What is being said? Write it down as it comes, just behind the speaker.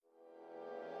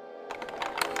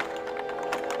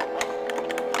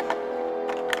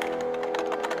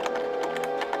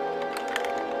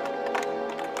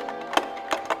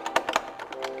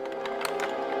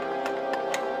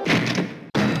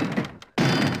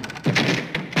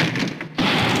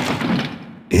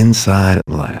inside at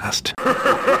last.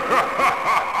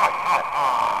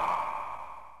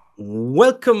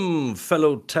 Welcome,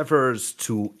 fellow Teffers,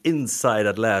 to Inside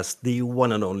at Last, the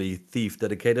one and only thief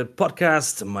dedicated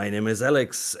podcast. My name is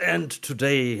Alex, and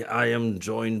today I am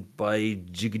joined by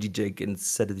Jiggity Jake and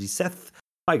Sadity Seth.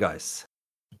 Hi, guys.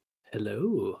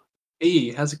 Hello.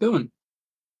 Hey, how's it going?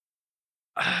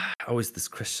 Always these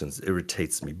questions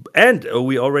irritates me. And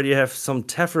we already have some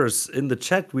Teffers in the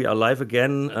chat. We are live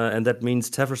again, and that means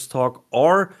Teffers Talk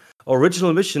or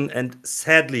Original Mission. And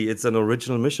sadly, it's an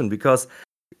original mission because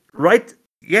right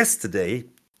yesterday,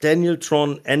 Daniel,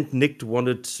 Tron, and Nick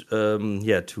wanted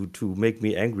to make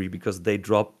me angry because they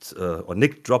dropped, or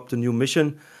Nick dropped a new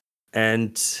mission,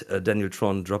 and Daniel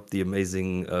Tron dropped the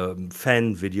amazing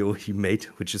fan video he made,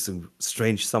 which is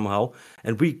strange somehow.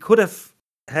 And we could have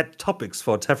had topics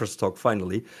for Teffers Talk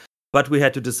finally, but we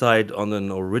had to decide on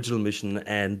an original mission,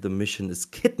 and the mission is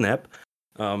Kidnap.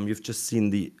 You've just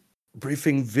seen the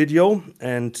briefing video,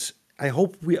 and I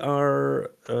hope we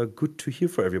are good to hear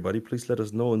for everybody. Please let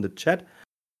us know in the chat.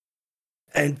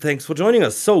 And thanks for joining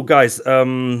us. So, guys,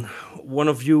 one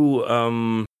of you,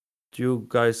 do you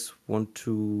guys want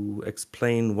to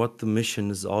explain what the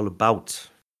mission is all about?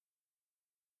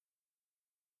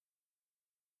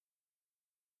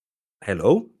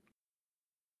 Hello?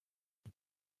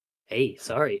 Hey,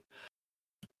 sorry.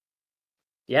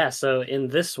 Yeah, so in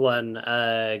this one,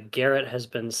 Garrett has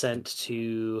been sent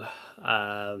to.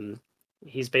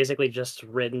 He's basically just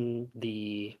ridden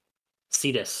the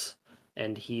Cetus,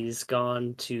 and he's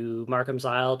gone to Markham's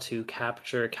Isle to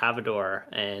capture Cavador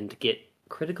and get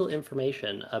critical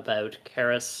information about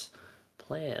Karis'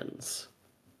 plans,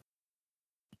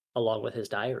 along with his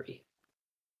diary.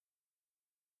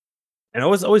 And I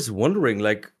was always wondering,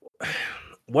 like,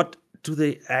 what do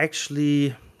they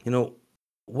actually,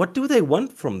 what do they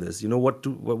want from this?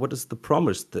 What is the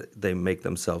promise that they make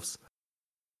themselves?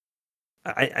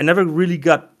 I never really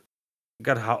got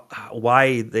how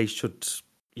why they should,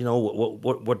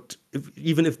 what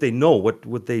even if they know, what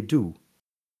would they do?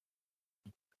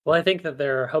 Well, I think that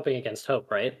they're hoping against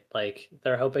hope, right? Like,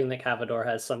 they're hoping that Cavador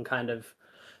has some kind of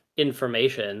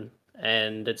information,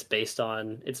 and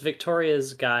it's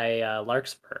Victoria's guy,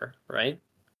 Larkspur, right?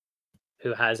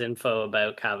 Who has info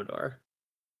about Cavador.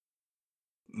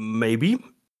 Maybe.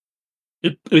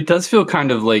 It does feel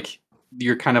kind of like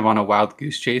you're kind of on a wild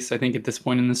goose chase, I think, at this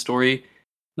point in the story.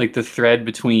 Like, the thread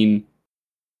between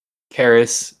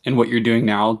Karis and what you're doing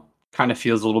now kind of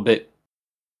feels a little bit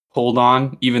pulled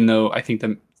on, even though I think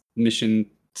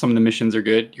some of the missions are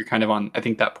good. You're kind of on, I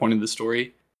think, that point of the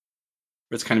story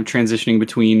where it's kind of transitioning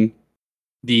between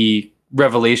the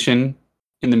revelation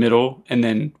in the middle and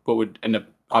then what would end up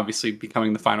obviously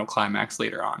becoming the final climax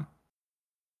later on.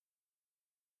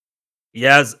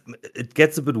 Yes, it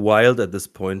gets a bit wild at this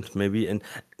point, maybe. And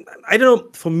I don't know,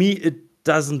 for me, it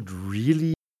doesn't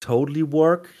really totally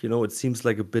work. It seems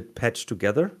like a bit patched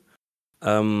together.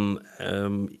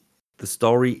 The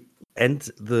story and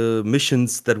the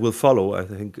missions that will follow, I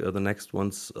think the next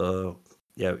ones,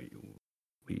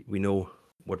 we know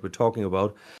what we're talking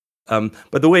about.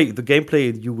 But the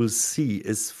gameplay you will see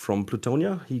is from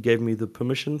Plutonia. He gave me the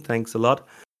permission. Thanks a lot.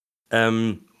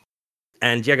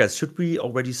 And yeah, guys, should we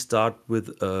already start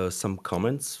with some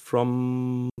comments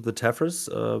from the Teffers?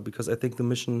 Because I think the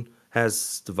mission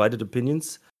has divided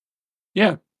opinions.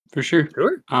 Yeah, for sure.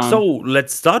 Sure. So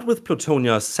let's start with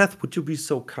Plutonia. Seth, would you be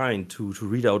so kind to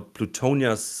read out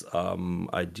Plutonia's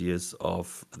ideas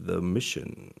of the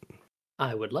mission?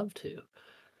 I would love to.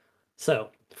 So,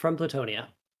 from Plutonia.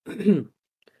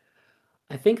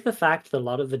 I think the fact that a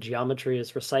lot of the geometry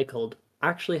is recycled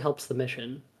actually helps the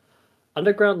mission.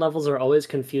 Underground levels are always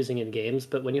confusing in games,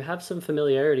 but when you have some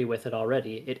familiarity with it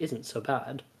already, it isn't so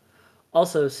bad.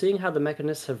 Also, seeing how the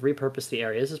mechanists have repurposed the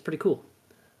areas is pretty cool.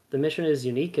 The mission is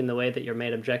unique in the way that your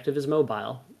main objective is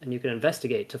mobile, and you can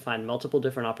investigate to find multiple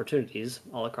different opportunities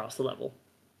all across the level.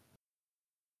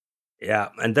 Yeah,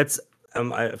 and that's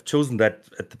I've chosen that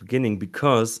at the beginning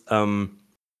because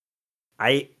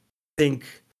I think,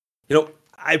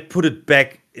 I put it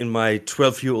back in my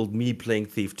 12-year-old me playing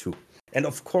Thief 2. And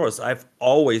of course, I've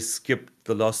always skipped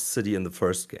the Lost City in the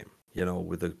first game,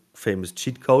 with the famous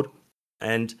cheat code.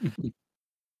 And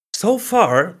so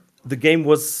far, the game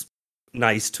was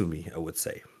nice to me, I would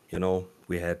say.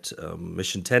 We had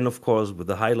Mission 10, of course, with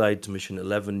the highlight. Mission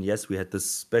 11, yes, we had this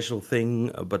special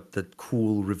thing, but that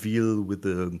cool reveal with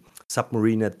the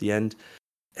submarine at the end.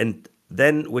 And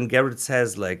then when Garrett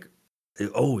says, like,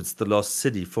 oh, it's the Lost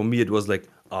City, for me, it was like,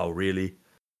 oh, really?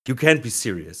 You can't be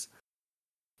serious.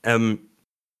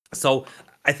 So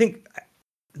I think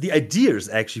the idea is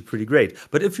actually pretty great.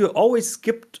 But if you always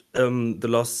skipped the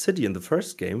Lost City in the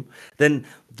first game, then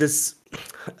this,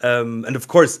 and of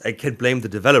course I can't blame the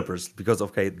developers because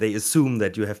okay, they assume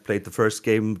that you have played the first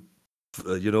game,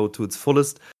 to its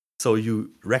fullest, so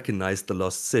you recognize the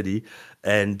Lost City,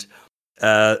 and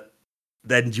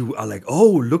then you are like,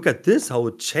 oh, look at this, how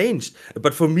it changed.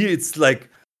 But for me, it's like,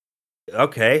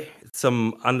 okay, it's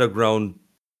some underground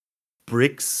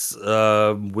bricks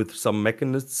with some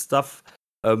mechanist stuff.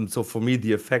 So for me,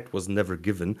 the effect was never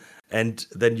given. And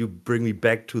then you bring me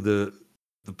back to the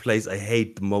place I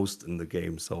hate the most in the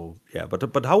game. So yeah,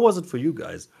 but how was it for you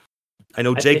guys? I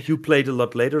know I Jake, think you played a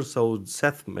lot later. So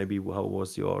Seth, maybe how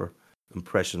was your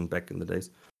impression back in the days?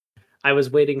 I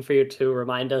was waiting for you to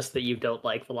remind us that you don't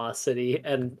like The Lost City,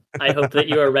 and I hope that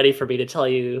you are ready for me to tell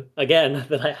you again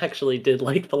that I actually did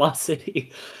like The Lost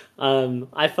City.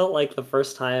 I felt like the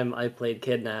first time I played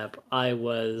Kidnap, I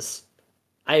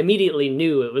immediately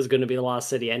knew it was going to be The Lost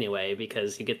City anyway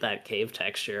because you get that cave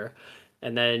texture.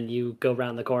 And then you go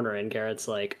around the corner and Garrett's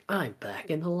like, "I'm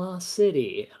back in the Lost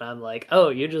City." And I'm like, "Oh,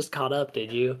 you just caught up,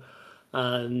 did you?"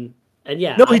 Um and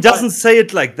yeah, No, I he thought doesn't say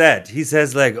it like that. He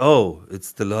says like, "Oh,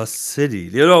 it's the Lost City."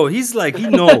 He's like he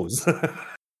knows.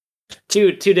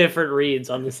 two different reads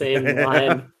on the same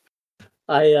line.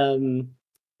 I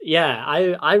yeah,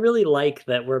 I really like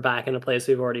that we're back in a place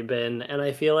we've already been, and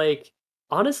I feel like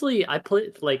honestly, I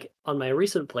played like on my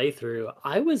recent playthrough,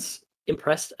 I was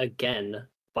impressed again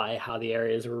by how the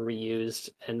areas were reused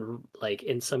and like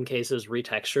in some cases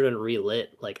retextured and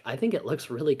relit. Like I think it looks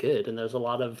really good, and there's a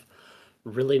lot of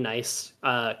really nice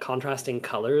contrasting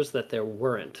colors that there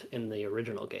weren't in the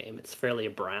original game. It's fairly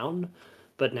brown,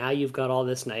 but now you've got all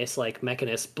this nice like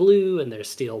mechanist blue, and there's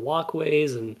steel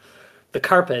walkways and the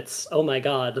carpets. Oh my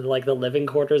god, like the living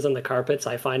quarters and the carpets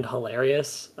I find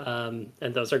hilarious, and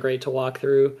those are great to walk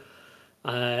through.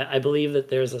 I believe that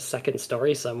there's a second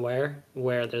story somewhere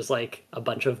where there's like a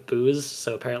bunch of booze,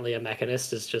 so apparently a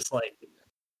mechanist is just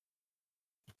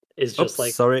Oops,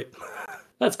 like sorry.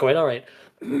 that's quite all right.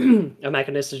 A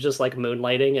mechanist is just like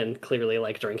moonlighting and clearly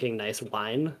like drinking nice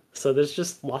wine. So there's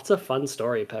just lots of fun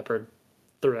story peppered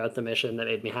throughout the mission that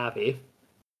made me happy.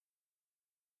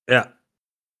 Yeah.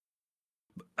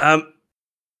 Um.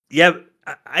 Yeah.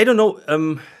 I don't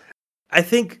know. I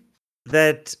think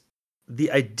that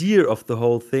the idea of the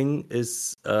whole thing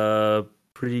is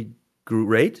pretty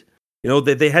great.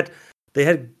 They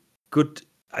had good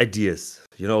ideas.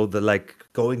 The like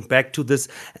going back to this,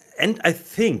 and I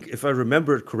think if I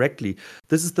remember it correctly,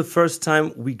 this is the first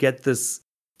time we get this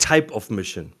type of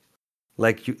mission,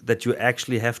 like that you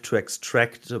actually have to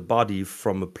extract a body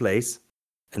from a place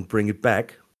and bring it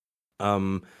back.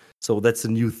 Um, so that's a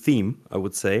new theme, I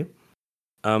would say.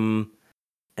 Um,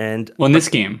 and Well, in but this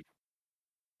game,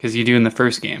 because you do in the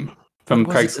first game what from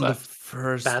was it Craig's in the left.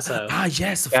 first? Basso. Ah,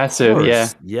 yes, of Yeah, so yeah,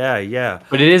 course. Yeah, yeah.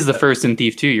 but it is the first in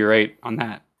Thief 2. You're right on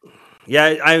that.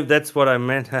 Yeah, that's what I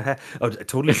meant. Oh, I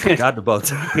totally forgot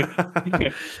about.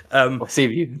 um, I'll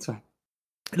save you. It's fine.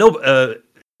 no,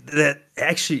 that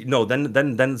actually no. Then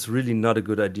it's really not a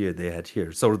good idea they had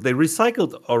here. So they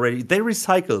recycled already. They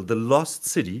recycled the Lost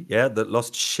City, yeah, the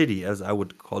Lost Shitty, as I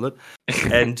would call it,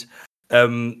 and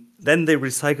then they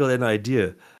recycled an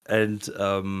idea. And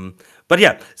but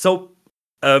yeah, so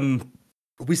um,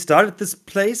 we started this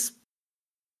place,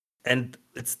 and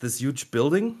it's this huge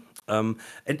building.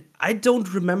 And I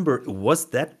don't remember, was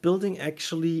that building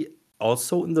actually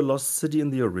also in the Lost City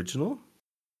in the original?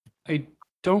 I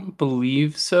don't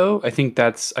believe so. I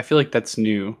feel like that's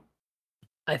new.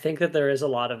 I think that there is a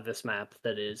lot of this map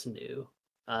that is new.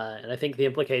 And I think the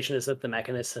implication is that the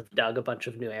mechanists have dug a bunch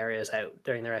of new areas out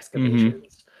during their Mm-hmm.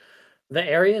 excavations. The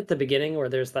area at the beginning where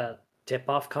there's that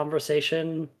tip-off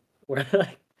conversation where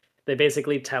like they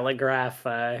basically telegraph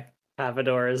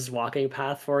Cavador's walking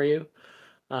path for you.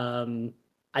 Um,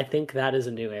 I think that is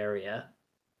a new area.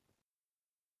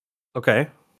 Okay.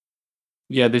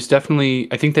 Yeah, there's definitely.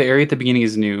 I think the area at the beginning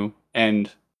is new, and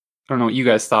I don't know what you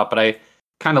guys thought, but I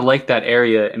kind of like that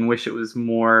area and wish it was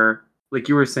more like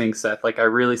you were saying, Seth. Like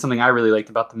something I really liked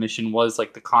about the mission was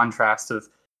like the contrast of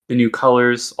the new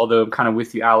colors. Although I'm kind of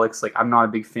with you, Alex. Like I'm not a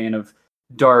big fan of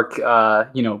dark,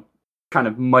 kind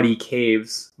of muddy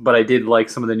caves, but I did like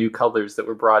some of the new colors that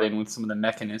were brought in with some of the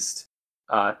mechanist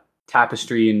uh,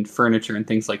 tapestry and furniture and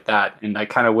things like that. And I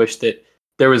kind of wish that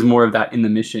there was more of that in the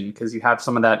mission because you have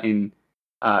some of that in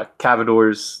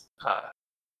Cavador's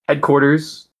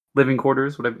headquarters, living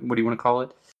quarters, what do you want to call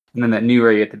it? And then that new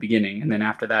area at the beginning. And then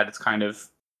after that, it's kind of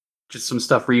just some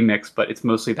stuff remixed, but it's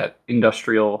mostly that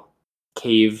industrial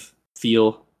cave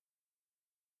feel.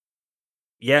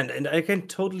 Yeah, and I can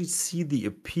totally see the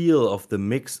appeal of the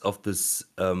mix of this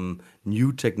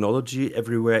new technology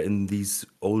everywhere in these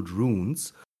old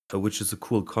ruins, which is a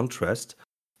cool contrast.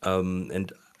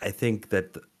 And I think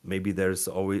that maybe there's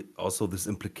always also this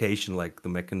implication, like the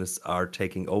mechanists are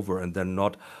taking over and they're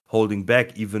not holding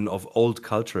back even of old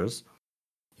cultures.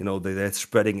 They're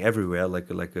spreading everywhere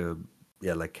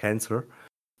like cancer.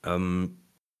 Um,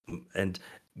 and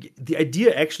the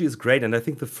idea actually is great, and I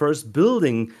think the first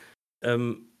building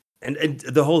um, and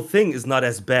the whole thing is not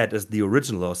as bad as the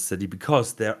original Lost City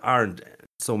because there aren't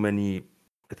so many.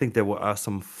 I think are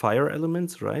some fire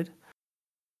elements, right?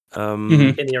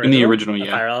 In the original, the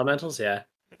yeah. fire elementals, yeah.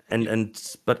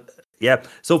 But yeah.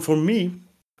 So for me,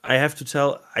 I have to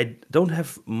tell I don't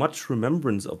have much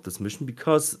remembrance of this mission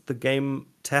because the game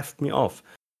taffed me off.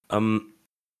 Um,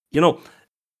 you know,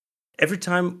 every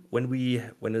time when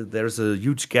there's a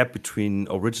huge gap between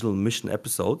original mission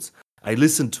episodes, I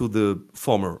listen to the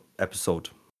former episode.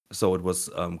 So it was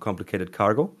Complicated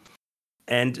Cargo.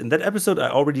 And in that episode, I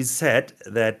already said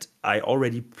that I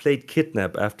already played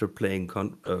Kidnap after playing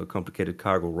Complicated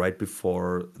Cargo right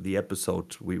before the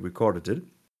episode we recorded it.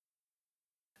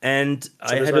 And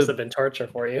So this must have been torture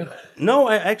for you. No,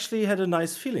 I actually had a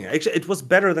nice feeling. Actually, it was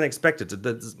better than expected.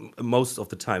 That's most of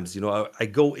the times, I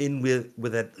go in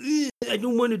with that. I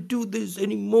don't want to do this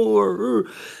anymore,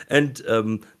 and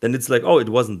then it's like, oh, it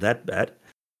wasn't that bad.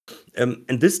 And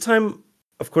this time,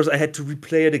 of course, I had to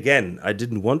replay it again. I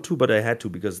didn't want to, but I had to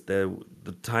because the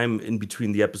time in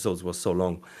between the episodes was so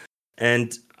long.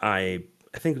 And I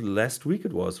think last week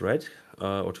it was, right?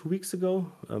 Or 2 weeks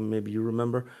ago, maybe you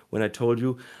remember when I told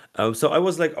you. So I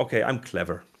was like, okay, I'm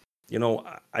clever.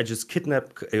 I just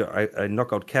kidnap, I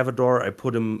knock out Cavador, I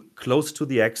put him close to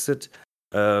the exit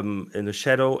in the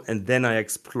shadow, and then I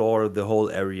explore the whole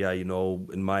area,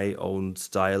 in my own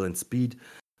style and speed.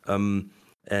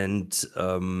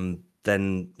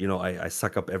 Then, I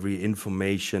suck up every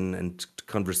information and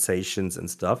conversations and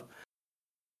stuff.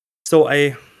 So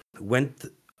I went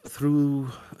through,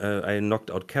 I knocked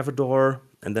out Cavador,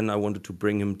 and then I wanted to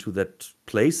bring him to that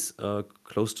place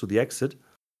close to the exit.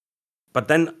 But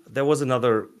then there was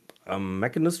another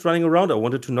mechanist running around. I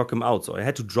wanted to knock him out, so I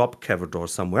had to drop Cavador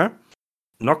somewhere.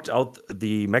 Knocked out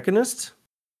the mechanist,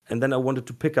 and then I wanted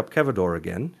to pick up Cavador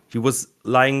again. He was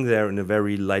lying there in a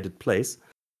very lighted place.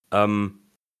 And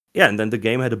then the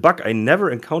game had a bug I never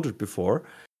encountered before,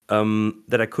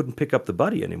 that I couldn't pick up the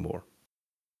body anymore.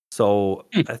 So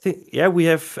I think, we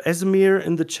have Esamir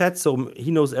in the chat, so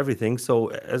he knows everything. So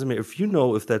Esamir, if you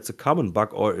know if that's a common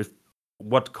bug or if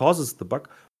what causes the bug,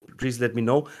 please let me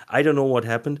know. I don't know what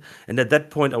happened. And at that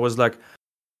point, I was like,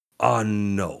 oh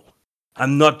no,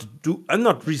 I'm not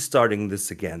restarting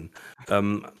this again.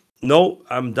 No,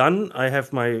 I'm done. I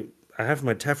have my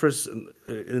Tefris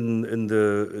in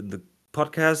the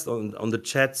podcast on the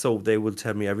chat, so they will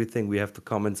tell me everything. We have the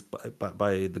comments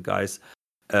by the guys.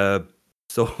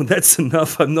 So that's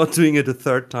enough. I'm not doing it a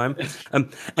third time.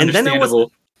 And then I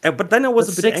was, but then I was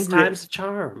a bit angry. 6 times the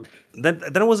charm. Then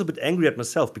I was a bit angry at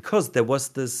myself because there's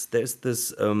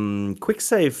this quick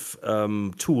save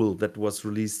tool that was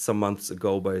released some months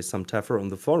ago by some Taffer on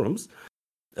the forums,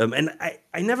 and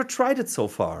I never tried it so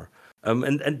far.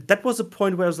 And that was a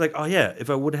point where I was like, oh yeah, if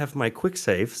I would have my quick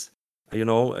saves,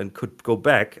 and could go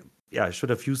back, I should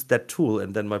have used that tool,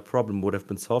 and then my problem would have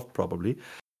been solved probably.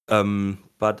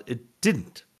 But it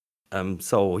didn't.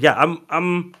 So yeah,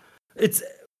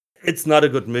 it's not a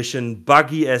good mission.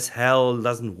 Buggy as hell,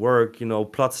 doesn't work.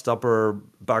 Plot stopper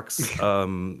bugs.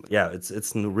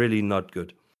 It's really not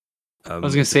good. I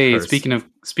was gonna say, speaking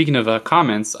of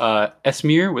comments,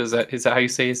 Esmir, is that how you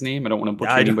say his name? I don't want to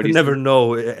butcher anybody's name. I never know.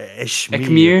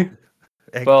 Ekmir.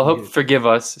 Well,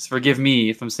 forgive me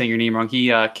if I'm saying your name wrong.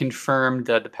 He confirmed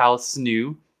that the palace is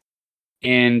new,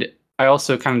 and I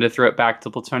also kind of, to throw it back to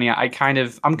Platonia,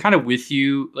 I'm kind of with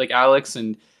you, like Alex,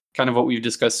 and kind of what we've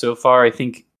discussed so far. I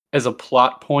think as a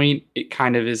plot point, it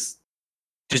kind of is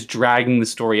just dragging the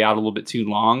story out a little bit too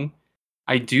long.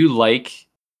 I do like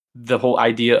the whole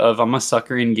idea of, I'm a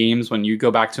sucker in games when you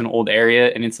go back to an old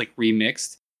area and it's like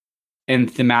remixed.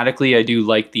 And thematically, I do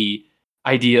like the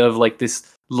idea of like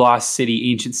this lost city,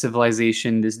 ancient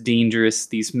civilization, this dangerous,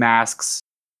 these masks,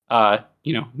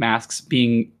 masks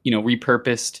being,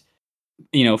 repurposed,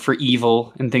 for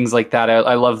evil and things like that.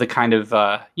 I love the kind of,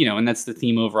 and that's the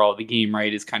theme overall of the game,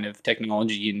 right? Is kind of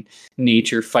technology and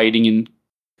nature fighting and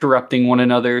corrupting one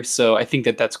another. So I think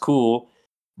that that's cool,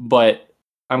 but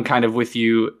I'm kind of with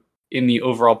you in the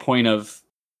overall point of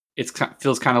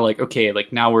feels kind of like, okay,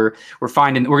 like now we're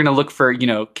finding, we're gonna look for,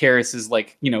 Karis's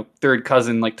like, third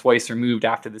cousin like twice removed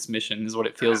after this mission is what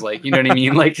it feels like. You know what I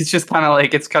mean? Like it's just kind of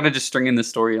like, it's kind of just stringing the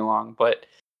story along. But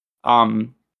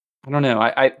I don't know.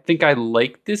 I think I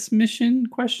like this mission,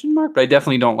 question mark, but I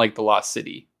definitely don't like the Lost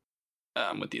City.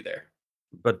 With you there.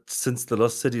 But since the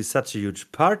Lost City is such a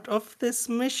huge part of this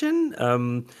mission,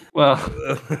 Well,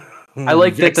 I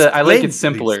like that I like explain, it please.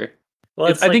 simpler.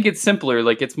 Well, I think it's simpler.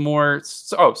 Like it's more.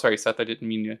 Oh, sorry, Seth. I didn't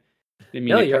mean no, to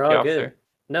you're cut you all off good. there.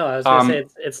 No, I was gonna say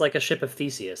it's like a ship of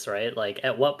Theseus, right? Like,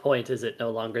 at what point is it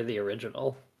no longer the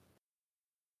original?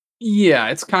 Yeah,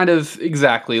 it's kind of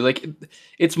exactly like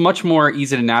it's much more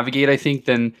easy to navigate, I think,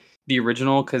 than the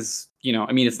original because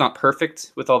I mean, it's not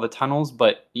perfect with all the tunnels,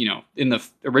 but in the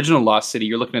original Lost City,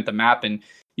 you're looking at the map and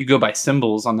you go by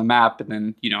symbols on the map, and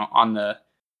then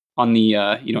on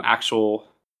the actual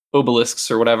obelisks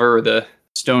or whatever, or the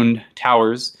stone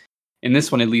towers. In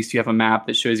this one, at least, you have a map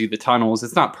that shows you the tunnels.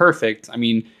 It's not perfect. I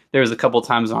mean, there was a couple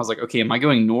times when I was like, okay, am I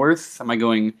going north? Am I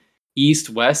going east,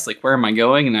 west? Like, where am I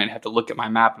going? And I'd have to look at my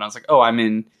map, and I was like, oh, I'm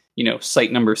in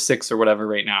site number 6 or whatever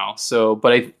right now. So,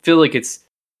 but I feel like it's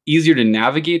easier to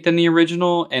navigate than the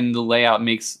original, and the layout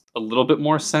makes a little bit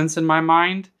more sense in my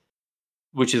mind,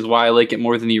 which is why I like it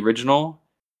more than the original.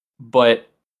 But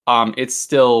it's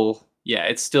still,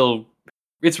 it's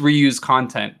reused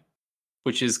content,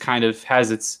 which is kind of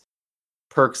has its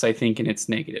perks, I think, and its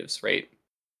negatives, right?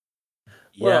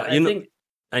 Well, Yeah, I think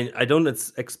I don't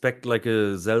expect like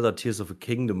a Zelda Tears of a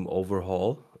Kingdom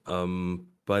overhaul,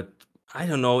 but I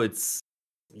don't know. It's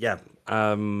yeah,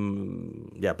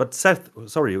 yeah. But Seth,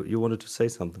 sorry, you wanted to say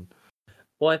something.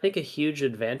 Well, I think a huge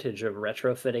advantage of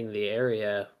retrofitting the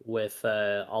area with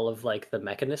all of like the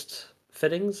mechanist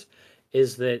fittings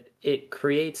is that it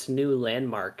creates new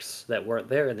landmarks that weren't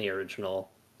there in the original.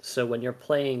 So when you're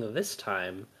playing this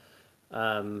time,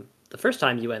 the first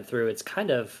time you went through, it's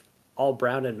kind of all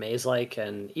brown and maze-like,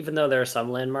 and even though there are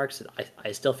some landmarks,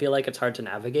 I still feel like it's hard to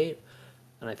navigate,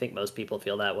 and I think most people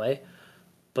feel that way.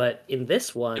 But in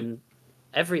this one,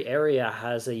 every area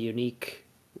has a unique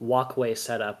walkway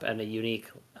setup and a unique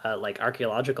like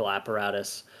archaeological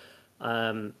apparatus.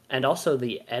 And also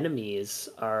the enemies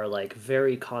are like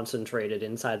very concentrated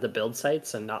inside the build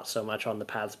sites and not so much on the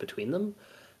paths between them.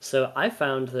 So I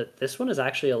found that this one is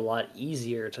actually a lot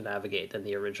easier to navigate than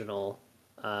the original,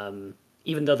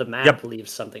 even though the map Yep.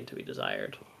 leaves something to be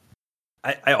desired.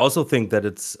 I also think that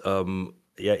it's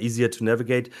easier to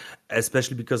navigate,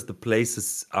 especially because the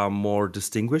places are more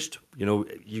distinguished.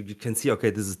 You can see,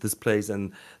 okay, this is this place,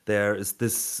 and there is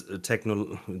this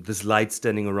this light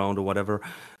standing around or whatever.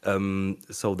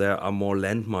 So there are more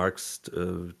landmarks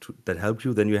that help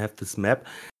you. Then you have this map.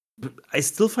 But I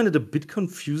still find it a bit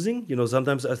confusing.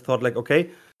 Sometimes I thought like,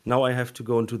 okay, now I have to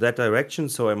go into that direction,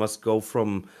 so I must go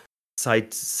from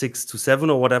site 6 to 7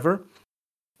 or whatever.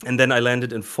 And then I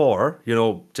landed in 4.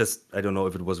 Just I don't know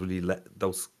if it was really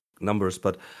those numbers,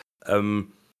 but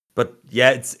yeah,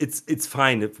 it's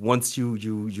fine. If once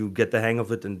you get the hang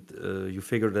of it and you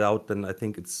figure it out, then I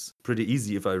think it's pretty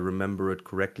easy if I remember it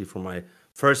correctly from my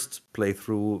first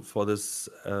playthrough for this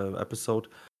episode.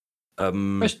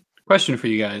 Question for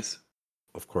you guys.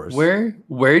 Of course.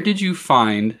 Where did you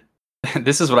find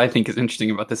this is what I think is interesting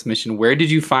about this mission. Where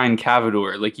did you find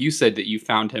Cavador? Like you said that you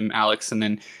found him, Alex, and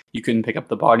then you couldn't pick up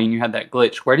the body and you had that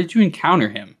glitch. Where did you encounter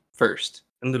him first?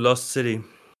 In the Lost City.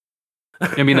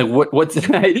 I mean, like what's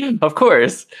of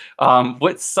course.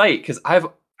 What site? Because I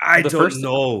don't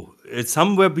know. It's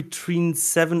somewhere between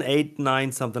 7, 8,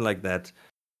 9, something like that.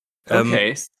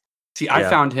 Okay. See, I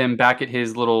found him back at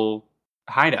his little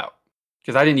hideout.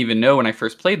 Because I didn't even know when I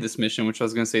first played this mission, which I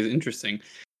was going to say is interesting.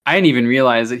 I didn't even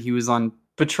realize that he was on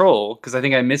patrol because I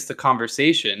think I missed the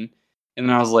conversation. And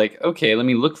then I was like, okay, let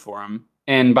me look for him.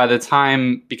 And by the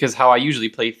time, because how I usually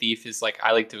play Thief is like,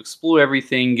 I like to explore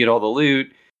everything, get all the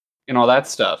loot and all that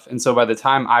stuff. And so by the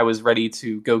time I was ready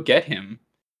to go get him,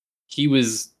 he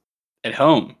was at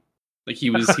home. Like he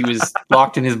was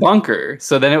locked in his bunker.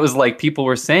 So then it was like people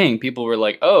were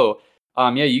like, oh,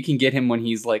 yeah, you can get him when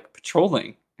he's like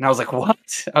patrolling. And I was like,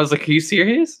 what? I was like, are you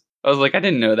serious? I was like, I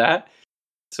didn't know that.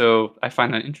 So I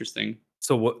find that interesting.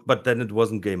 So, but then it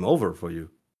wasn't game over for you.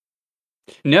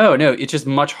 No, it's just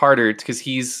much harder because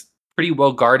he's pretty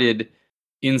well guarded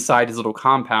inside his little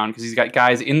compound because he's got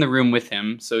guys in the room with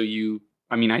him. So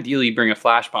ideally bring a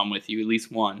flash bomb with you, at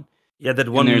least one. Yeah, that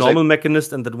one normal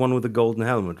mechanist and that one with the golden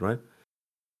helmet, right?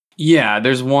 Yeah,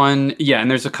 there's one. Yeah,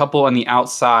 and there's a couple on the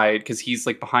outside because he's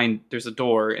like behind. There's a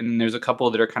door, and then there's a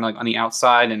couple that are kind of like on the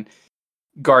outside and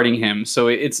guarding him. So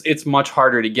it's much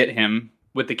harder to get him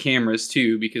with the cameras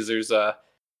too because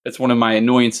that's one of my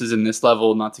annoyances in this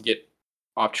level, not to get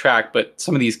off track, but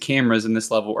some of these cameras in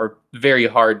this level are very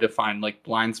hard to find like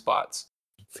blind spots.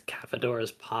 It's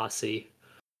Cavador's posse.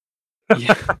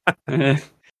 Yeah.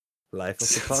 Life of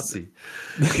the posse.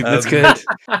 That's good.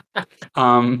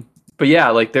 But yeah,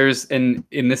 like there's in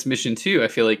this mission too, I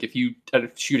feel like if you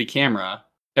shoot a camera,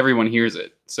 everyone hears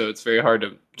it. So it's very hard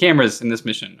to cameras in this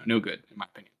mission are no good, in my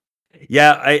opinion.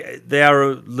 Yeah, they are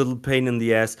a little pain in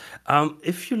the ass.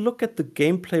 If you look at the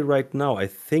gameplay right now, I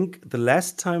think the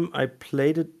last time I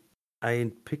played it,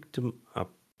 I picked them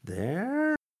up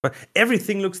there. But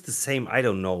everything looks the same. I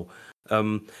don't know.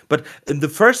 But in the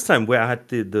first time where I had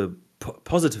the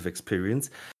positive experience,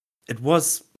 it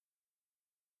was.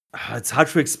 It's hard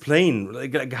to explain.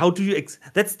 Like how do you?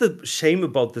 That's the shame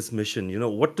about this mission. You know,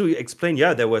 what do you explain?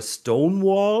 Yeah, there were stone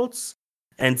walls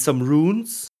and some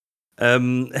runes.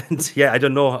 And yeah, I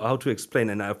don't know how to explain.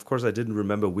 And of course, I didn't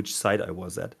remember which side I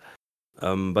was at.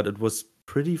 But it was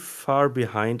pretty far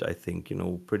behind. I think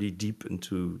pretty deep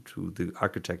into the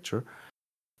architecture.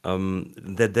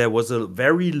 That there was a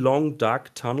very long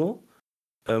dark tunnel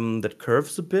that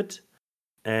curves a bit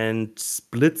and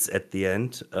splits at the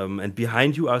end. And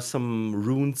behind you are some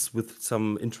runes with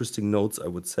some interesting notes, I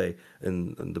would say,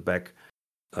 in the back.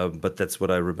 But that's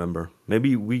what I remember.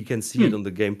 Maybe we can see it on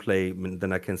the gameplay, and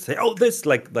then I can say, "Oh, this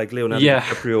like Leonardo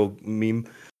DiCaprio meme."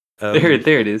 There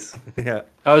it is. Yeah,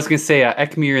 I was gonna say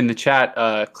Ekmir in the chat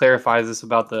clarifies this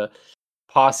about the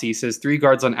posse. He says 3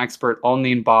 guards on expert, all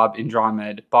named Bob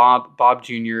Andromed. Bob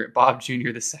Jr.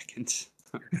 the second.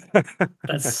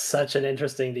 That's such an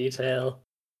interesting detail.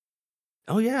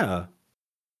 Oh yeah.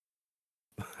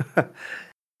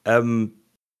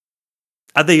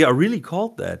 Are they really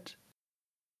called that?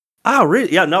 Ah,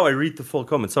 really? Yeah. Now I read the full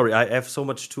comment. Sorry, I have so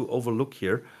much to overlook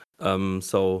here.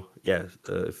 So yeah,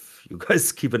 if you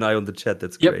guys keep an eye on the chat,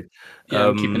 that's great. Yeah,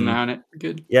 I'm keeping an eye on it.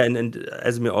 Good. Yeah, and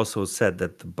Esme also said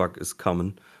that the bug is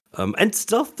common. And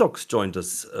Stealth Dogs joined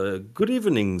us. Good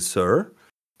evening, sir.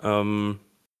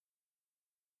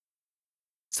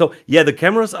 So yeah, the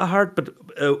cameras are hard, but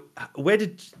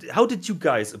how did you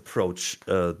guys approach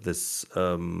this?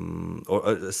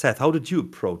 Or Seth, how did you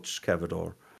approach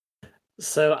Cavador?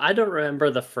 So I don't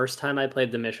remember the first time I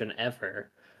played the mission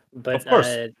ever, but Of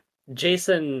course.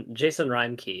 Jason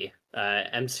Reimke,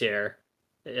 MCR,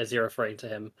 as you're referring to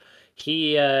him,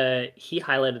 he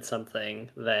highlighted something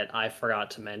that I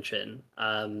forgot to mention.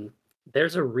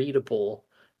 There's a readable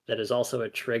that is also a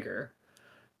trigger,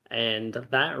 and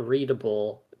that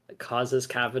readable causes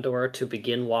Cavador to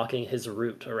begin walking his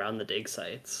route around the dig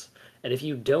sites. And if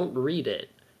you don't read it,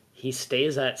 he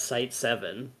stays at Site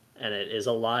 7, and it is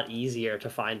a lot easier to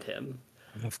find him.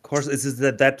 Of course, is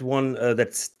that one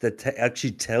that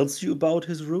actually tells you about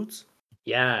his roots?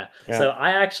 Yeah. So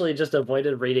I actually just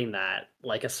avoided reading that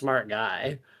like a smart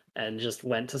guy and just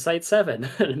went to Site 7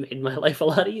 and it made my life a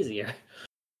lot easier.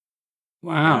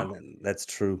 Wow. Yeah, that's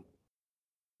true.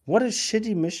 What a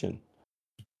shitty mission.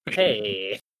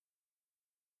 Hey.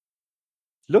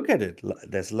 Look at it.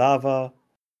 There's lava.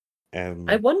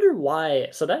 I wonder why.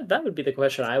 So that would be the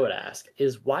question I would ask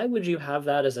is why would you have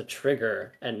that as a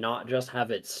trigger and not just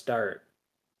have it start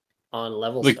on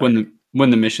level Like start? when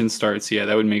the mission starts, yeah,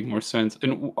 that would make more sense.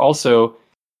 And also,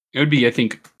 it would be, I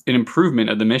think, an improvement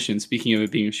of the mission. Speaking of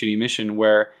it being a shitty mission,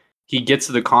 where he gets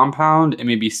to the compound and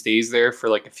maybe stays there for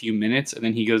like a few minutes, and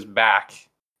then he goes back.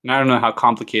 And I don't know how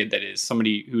complicated that is.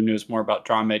 Somebody who knows more about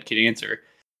Dromed could answer,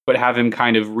 but have him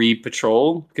kind of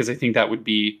re-patrol, because I think that would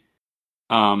be,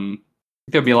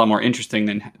 that'd be a lot more interesting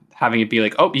than having it be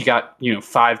like, oh, you got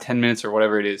 5-10 minutes or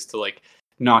whatever it is to like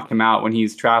knock him out when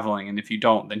he's traveling, and if you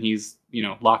don't, then he's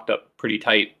locked up pretty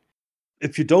tight.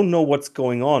 If you don't know what's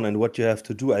going on and what you have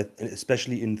to do,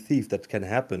 especially in Thief, that can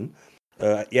happen.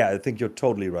 Yeah, I think you're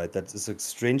totally right. That is a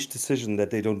strange decision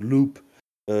that they don't loop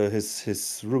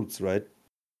his routes, right?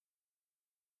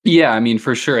 Yeah, I mean,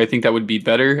 for sure. I think that would be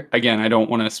better. Again, I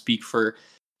don't want to speak for,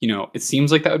 it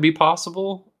seems like that would be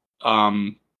possible.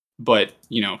 But,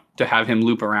 to have him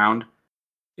loop around,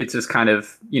 it's just kind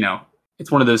of,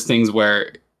 it's one of those things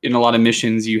where in a lot of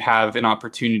missions you have an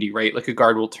opportunity, right? Like a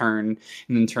guard will turn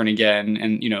and then turn again,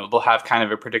 and they'll have kind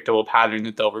of a predictable pattern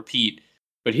that they'll repeat.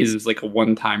 But his is like a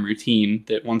one-time routine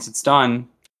that once it's done,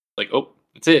 like, oh,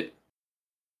 that's it.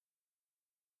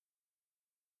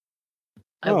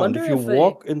 I wonder and if you if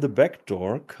walk in the back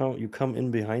door, you come in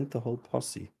behind the whole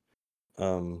posse.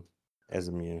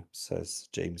 Casimir says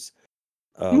James.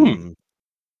 I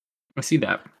see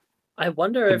that. I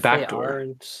wonder The if they back door.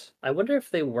 aren't. I wonder if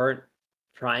they weren't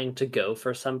trying to go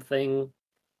for something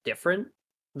different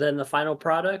than the final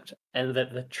product, and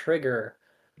that the trigger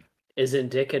is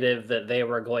indicative that they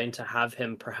were going to have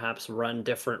him perhaps run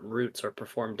different routes or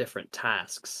perform different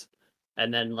tasks.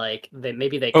 and then like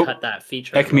they Oh, cut that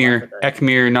feature. from the left of it.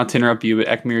 Ekmir, not to interrupt you, but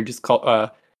Ekmir just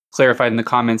clarified in the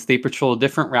comments they patrol a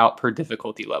different route per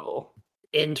difficulty level.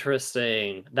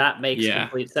 Interesting. That makes Yeah.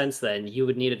 complete sense. Then you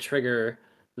would need a trigger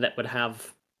that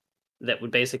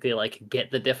would basically like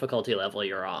get the difficulty level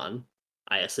you're on.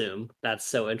 I assume that's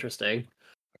so interesting.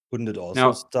 Wouldn't it also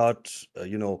Now- start,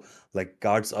 like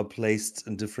guards are placed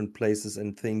in different places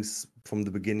and things from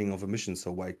the beginning of a mission?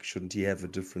 So why shouldn't he have a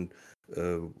different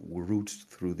route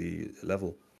through the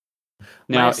level?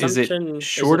 Now, is assumption it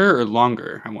shorter or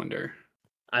longer? I wonder.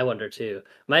 I wonder too.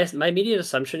 My immediate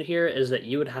assumption here is that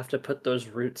you would have to put those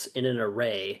routes in an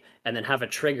array and then have a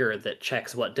trigger that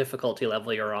checks what difficulty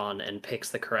level you're on and picks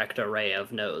the correct array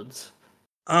of nodes.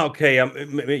 Okay,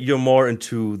 you're more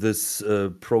into this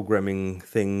programming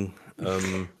thing,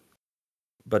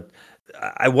 but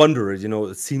I wonder.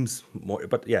 It seems more.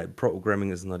 But yeah,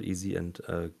 programming is not easy, and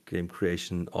game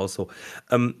creation also.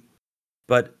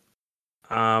 But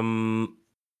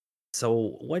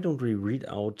so why don't we read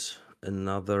out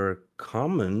another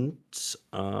comment?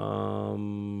 I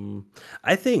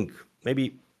think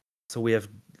maybe so. We have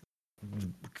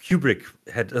Kubrick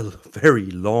had a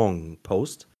very long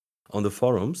post on the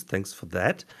forums. Thanks for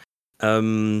that.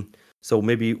 So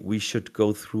maybe we should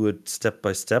go through it step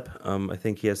by step. I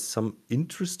think he has some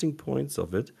interesting points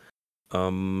of it.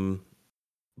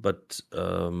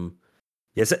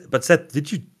 Yes, but Seth,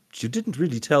 you didn't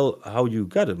really tell how you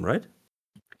got him, right?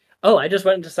 Oh, I just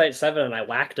went into Site 7 and I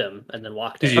whacked him and then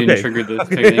walked Because in. you didn't Okay. trigger the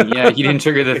Okay. thing. Yeah, he didn't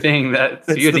trigger the thing. So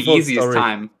That's you had the the full easiest story.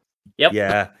 time. Yep.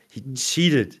 Yeah, he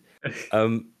cheated.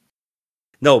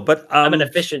 No, but I'm an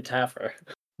efficient taffer.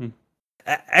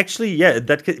 actually, yeah,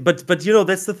 but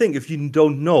that's the thing. If you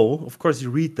don't know, of course, you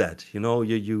read that. You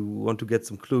want to get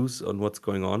some clues on what's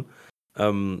going on,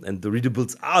 and the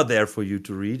readables are there for you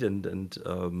to read, and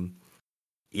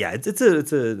yeah, it's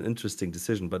an interesting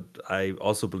decision. But I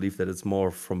also believe that it's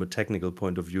more from a technical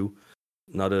point of view,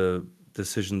 not a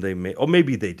decision they made, or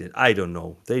maybe they did. I don't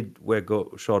know. They were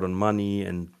short on money,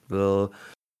 and well,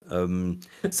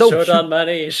 Short on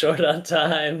money, short on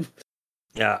time.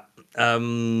 Yeah.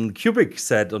 Kubrick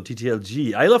said on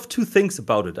TTLG, I love two things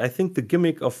about it. I think the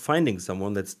gimmick of finding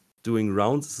someone that's doing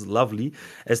rounds is lovely,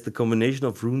 as the combination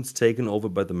of runes taken over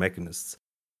by the mechanists.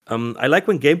 I like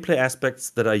when gameplay aspects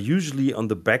that are usually on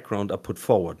the background are put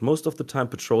forward. Most of the time,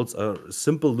 patrols are a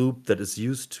simple loop that is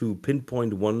used to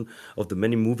pinpoint one of the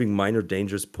many moving minor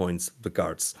dangerous points, the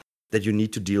guards, that you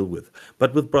need to deal with.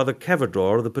 But with Brother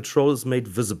Cavador, the patrol is made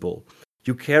visible.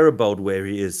 You care about where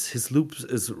he is. His loop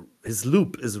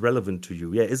is relevant to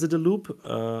you. Yeah, is it a loop?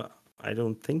 I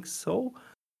don't think so.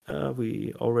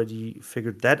 We already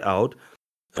figured that out.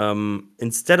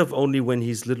 Instead of only when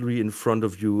he's literally in front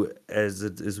of you, as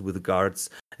it is with guards,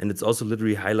 and it's also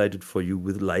literally highlighted for you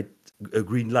with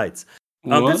green lights.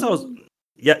 That's how.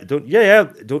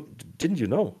 Didn't you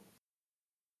know?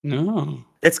 No.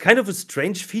 It's kind of a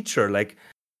strange feature. Like,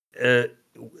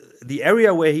 the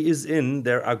area where he is in,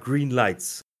 there are green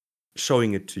lights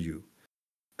showing it to you.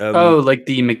 Like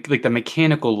the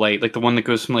mechanical light, like the one that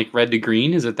goes from like red to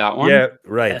green. Is it that one? Yeah,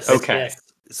 right. Yes, Okay. yes.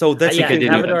 So that's yeah, I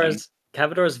did know that then.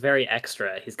 Cavador's very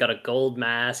extra. He's got a gold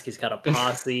mask, he's got a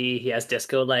posse, he has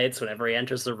disco lights whenever he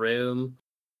enters the room.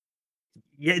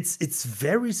 Yeah, it's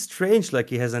very strange. Like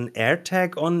he has an air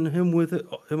tag on him with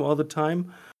him all the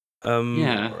time.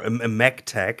 Yeah. Or a mech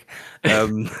tag.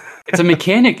 It's a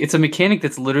mechanic. It's a mechanic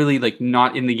that's literally like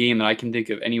not in the game that I can think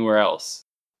of anywhere else.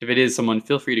 If it is, someone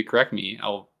feel free to correct me.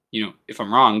 I'll, if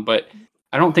I'm wrong, but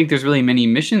I don't think there's really many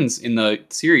missions in the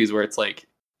series where it's like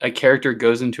a character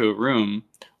goes into a room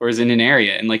or is in an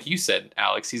area, and like you said,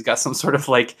 Alex, he's got some sort of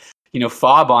like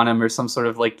fob on him or some sort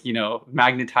of like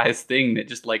magnetized thing that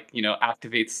just like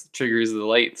activates triggers the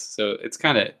lights. So it's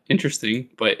kind of interesting,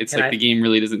 but it's the game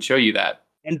really doesn't show you that.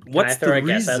 And Can what's I throw the a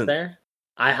guess reason? out there?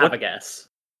 I have a guess.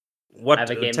 What I have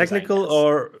a game technical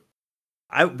design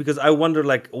guess. because I wonder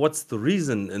like what's the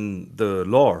reason in the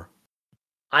lore?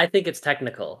 I think it's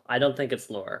technical. I don't think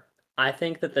it's lore. I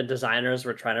think that the designers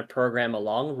were trying to program a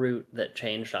long route that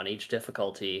changed on each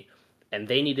difficulty, and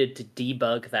they needed to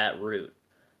debug that route.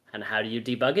 And how do you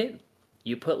debug it?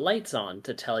 You put lights on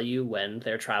to tell you when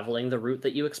they're traveling the route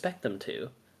that you expect them to.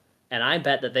 And I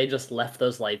bet that they just left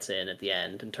those lights in at the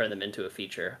end and turned them into a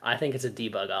feature. I think it's a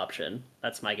debug option.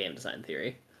 That's my game design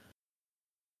theory.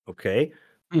 Okay.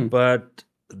 But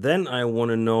then I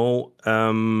want to know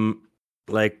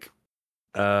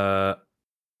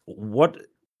what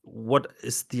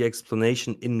is the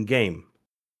explanation in game?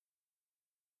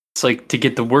 It's like to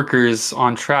get the workers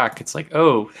on track. It's like,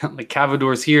 oh, like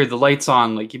Cavador's here, the light's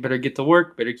on. Like you better get to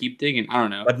work, better keep digging. I don't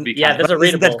know. There's a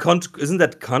readable. Isn't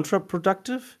that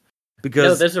counterproductive?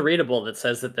 Because there's a readable that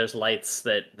says that there's lights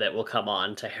that will come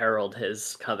on to herald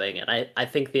his coming, and I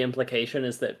think the implication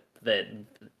is that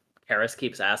Karis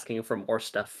keeps asking for more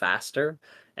stuff faster,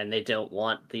 and they don't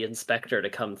want the inspector to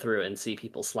come through and see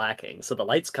people slacking. So the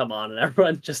lights come on, and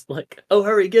everyone's just like, "Oh,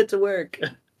 hurry, get to work!"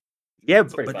 yeah,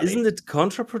 It's pretty but funny. isn't it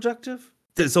counterproductive?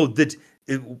 So did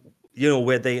it,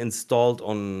 were they installed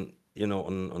on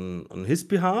on his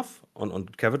behalf on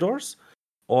Cavador's,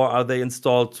 or are they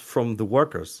installed from the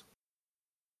workers?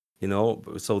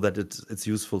 So that it's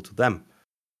useful to them.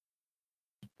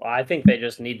 Well, I think they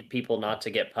just need people not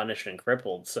to get punished and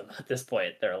crippled. So at this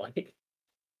point, they're like,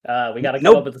 "We got to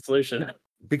come up No, with a solution."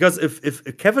 because if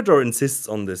Cavador insists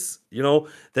on this,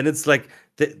 then it's like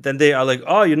then they are like,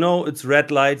 oh, it's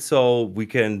red light, so we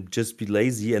can just be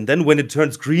lazy. And then when it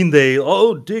turns green, they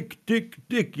Dick,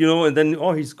 and then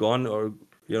he's gone, or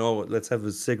let's have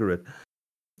a cigarette,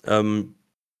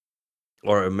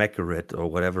 or a macarette or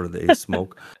whatever they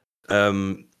smoke.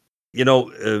 um,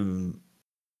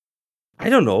 I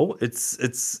don't know.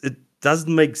 It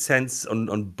doesn't make sense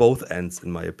on both ends,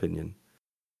 in my opinion.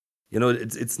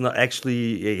 It's not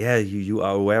actually, yeah, you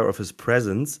are aware of his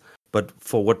presence, but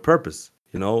for what purpose?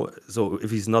 So if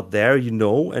he's not there,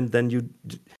 and then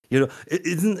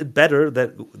isn't it better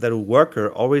that a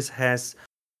worker always has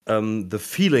the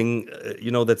feeling,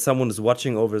 that someone is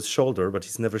watching over his shoulder, but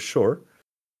he's never sure?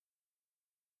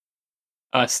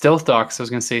 Stealth Docs, I was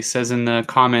going to say, says in the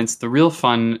comments, the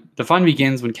fun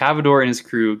begins when Cavador and his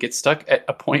crew get stuck at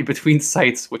a point between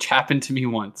sites, which happened to me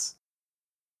once.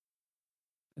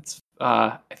 It's,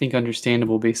 I think,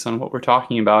 understandable based on what we're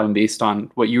talking about and based on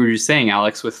what you were just saying,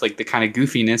 Alex, with like the kind of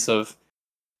goofiness of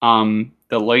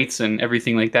the lights and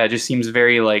everything like that. It just seems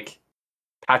very like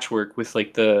patchwork with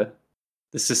like the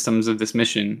systems of this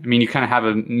mission. I mean, you kind of have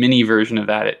a mini version of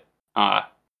that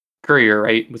at Courier,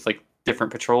 right, with like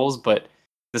different patrols, but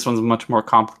this one's much more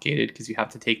complicated because you have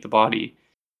to take the body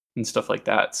and stuff like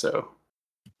that. So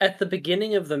At the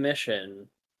beginning of the mission,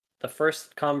 the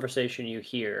first conversation you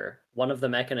hear, one of the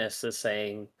mechanists is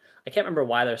saying, I can't remember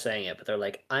why they're saying it, but they're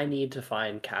like, I need to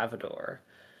find Cavador.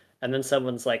 And then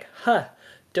someone's like, huh,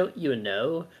 don't you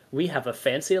know? We have a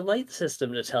fancy light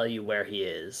system to tell you where he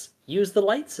is. Use the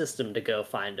light system to go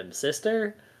find him,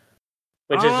 sister.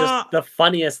 Which is just the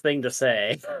funniest thing to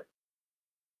say.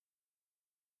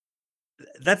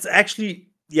 That's actually,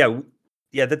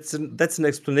 that's an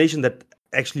explanation that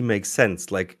actually makes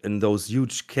sense. Like in those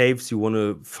huge caves, you want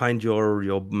to find your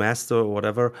master or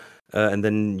whatever, and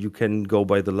then you can go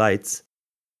by the lights.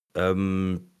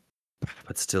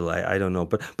 But still, I don't know.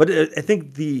 But I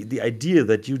think the idea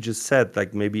that you just said,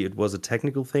 like maybe it was a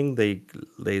technical thing, they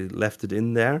left it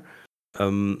in there,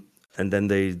 and then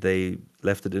they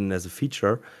left it in as a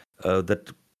feature,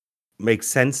 that makes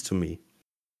sense to me.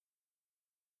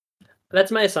 That's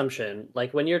my assumption.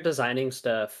 Like when you're designing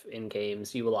stuff in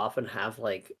games, you will often have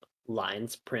like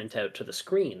lines print out to the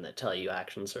screen that tell you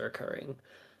actions are occurring.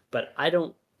 But I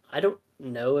don't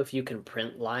know if you can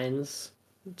print lines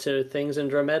to things in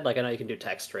Dromed. Like I know you can do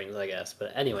text strings, I guess.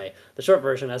 But anyway, the short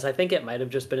version is I think it might have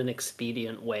just been an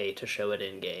expedient way to show it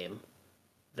in game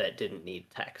that didn't need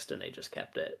text and they just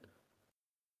kept it.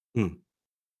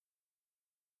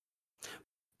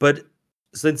 But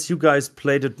since you guys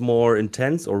played it more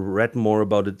intense or read more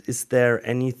about it, is there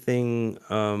anything?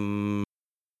 I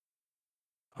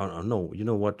don't know. You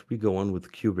know what? We go on with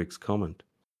Kubrick's comment.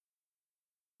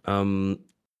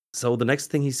 So the next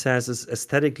thing he says is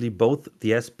aesthetically, both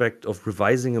the aspect of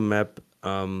revising a map,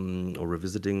 or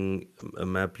revisiting a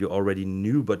map you already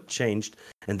knew but changed,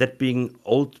 and that being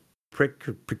old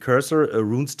precursor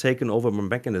runes taken over by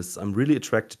mechanists, I'm really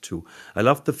attracted to. I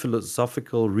love the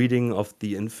philosophical reading of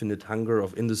the infinite hunger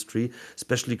of industry,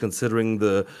 especially considering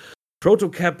the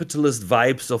proto-capitalist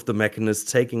vibes of the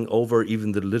mechanists taking over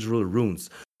even the literal runes.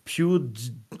 He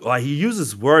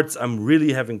uses words I'm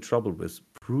really having trouble with.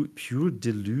 Pure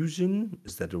delusion?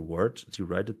 Is that a word? Do you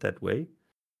write it that way?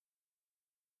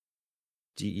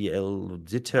 DEL, I'm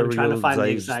trying to find the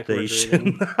exact word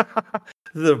deteriorization.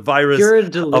 The virus Pure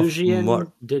of delusion,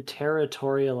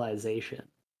 deterritorialization.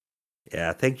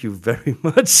 Yeah, thank you very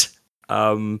much.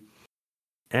 And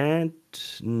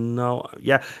now,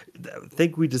 yeah, I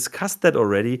think we discussed that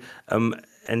already.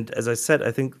 And as I said,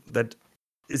 I think that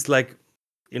is like,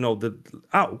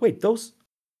 wait, are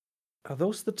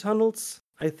those the tunnels?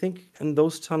 I think in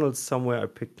those tunnels somewhere I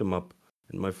picked them up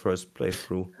in my first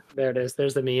playthrough. There it is.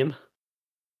 There's the meme.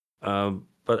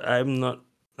 But I'm not.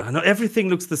 No, everything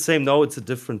looks the same. No, it's a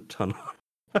different tunnel.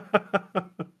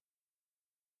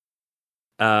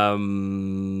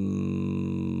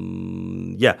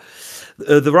 Yeah,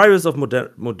 the virus of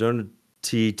modernity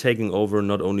taking over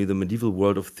not only the medieval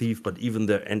world of Thief, but even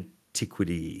their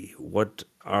antiquity. What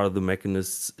are the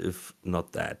mechanists if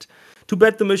not that? Too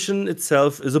bad the mission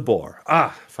itself is a bore.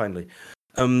 Finally.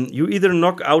 You either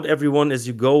knock out everyone as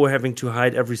you go, having to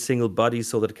hide every single body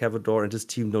so that Cavador and his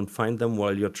team don't find them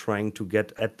while you're trying to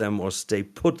get at them, or stay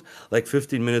put like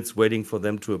 15 minutes waiting for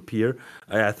them to appear.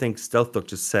 I think Stealth Dog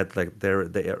just said like there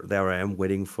I am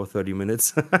waiting for 30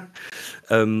 minutes.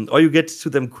 Or you get to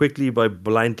them quickly by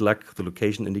blind luck. The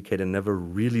location indicator never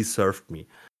really served me.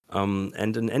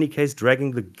 And in any case,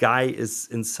 dragging the guy is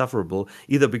insufferable,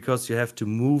 either because you have to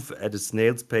move at a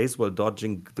snail's pace while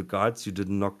dodging the guards you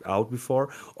didn't knock out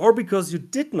before, or because you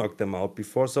did knock them out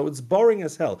before, so it's boring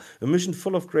as hell. A mission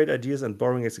full of great ideas and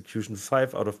boring execution,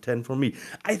 5 out of 10 for me.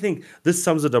 I think this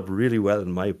sums it up really well,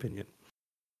 in my opinion.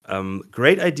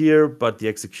 Great idea, but the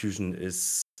execution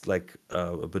is like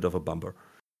a bit of a bumper.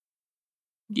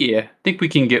 Yeah, I think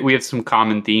we have some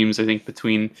common themes, I think,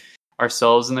 between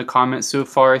ourselves in the comments so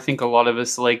far. I think a lot of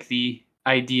us like the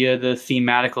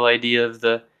thematical idea of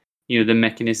the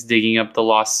mechanist digging up the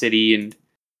lost city and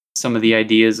some of the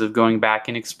ideas of going back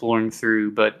and exploring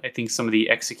through. But I think some of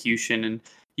the execution, and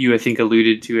you, I think,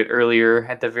 alluded to it earlier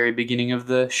at the very beginning of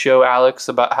the show, Alex,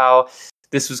 about how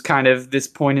this was kind of this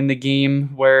point in the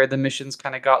game where the missions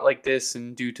kind of got like this,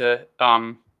 and due to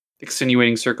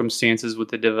extenuating circumstances with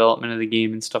the development of the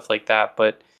game and stuff like that.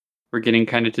 But we're getting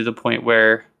kind of to the point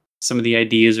where some of the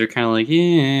ideas are kind of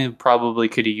like, probably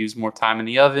could have used more time in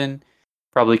the oven,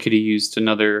 probably could have used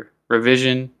another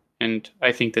revision. And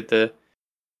I think that the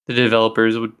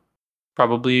developers would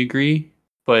probably agree.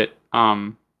 But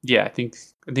yeah, I think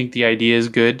the idea is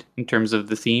good in terms of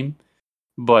the theme,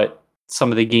 but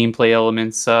some of the gameplay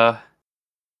elements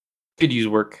could use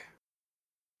work.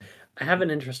 I have an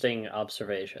interesting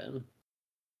observation.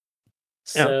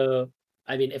 Yeah. So,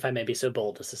 I mean, if I may be so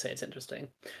bold as to say it's interesting.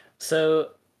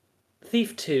 So,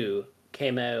 Thief 2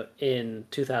 came out in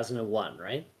 2001,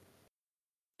 right?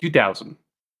 2000.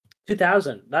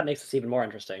 2000. That makes this even more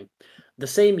interesting. The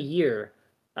same year,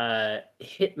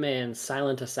 Hitman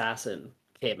Silent Assassin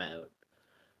came out.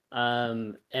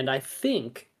 And I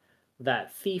think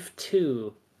that Thief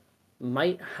 2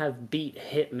 might have beat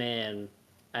Hitman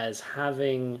as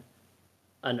having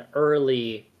an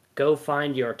early go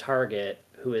find your target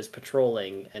who is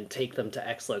patrolling and take them to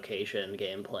X location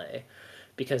gameplay.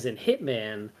 Because in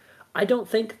Hitman, I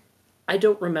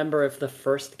don't remember if the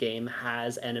first game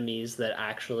has enemies that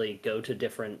actually go to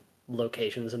different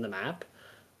locations in the map.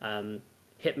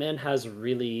 Hitman has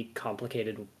really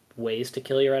complicated ways to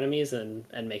kill your enemies and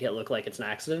make it look like it's an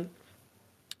accident.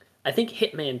 I think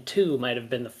Hitman 2 might have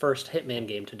been the first Hitman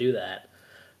game to do that.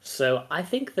 So I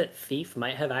think that Thief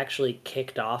might have actually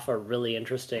kicked off a really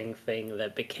interesting thing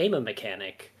that became a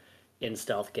mechanic in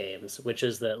stealth games, which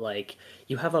is that like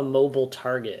you have a mobile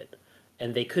target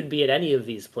and they could be at any of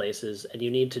these places and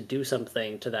you need to do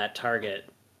something to that target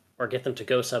or get them to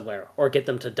go somewhere or get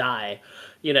them to die,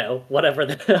 whatever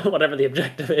the whatever the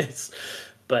objective is.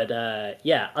 But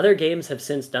yeah, other games have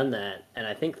since done that, and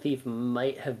I think Thief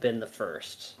might have been the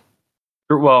first.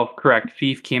 Well, correct.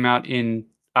 Thief came out in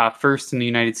first in the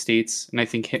United States, and I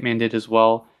think Hitman did as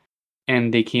well.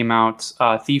 And they came out.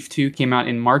 Thief 2 came out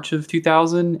in March of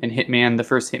 2000, and Hitman, the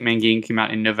first Hitman game, came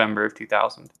out in November of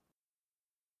 2000.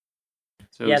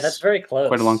 So yeah, that's very close.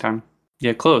 Quite a long time.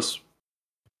 Yeah, close.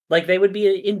 Like, they would be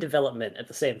in development at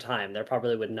the same time. There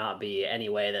probably would not be any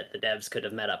way that the devs could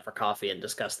have met up for coffee and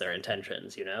discussed their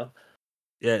intentions,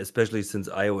 Yeah, especially since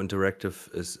IO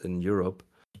Interactive is in Europe.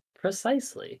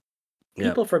 Precisely. Yeah.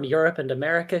 People from Europe and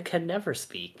America can never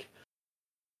speak.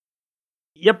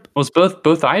 Yep. Well, it's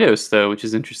both Eidos, though, which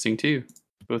is interesting, too.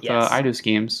 Both Yes. Eidos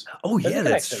games. Oh, There's a yeah,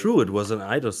 that's connection. true. It was an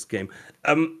Eidos game.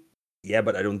 Yeah,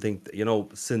 but I don't think,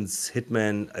 since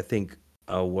Hitman, I think,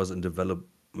 was in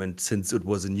development, since it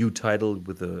was a new title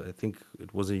with I think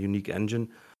it was a unique engine.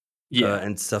 Yeah.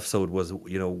 And stuff, so it was,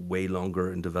 way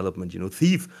longer in development.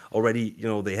 Thief already,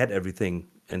 they had everything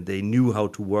and they knew how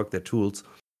to work their tools.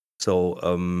 So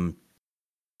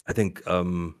I think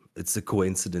it's a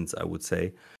coincidence, I would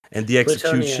say. And the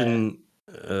execution,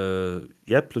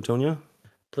 Plutonia.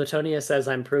 Plutonia says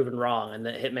I'm proven wrong, and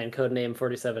that Hitman Codename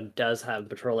 47 does have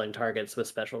patrolling targets with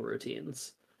special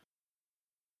routines.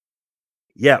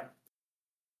 Yeah.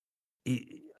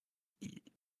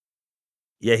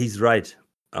 Yeah, he's right.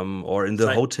 Or in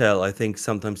the hotel, I think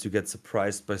sometimes you get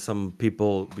surprised by some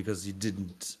people because you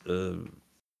didn't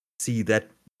see that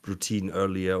routine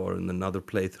earlier or in another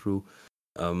playthrough.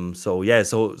 So yeah,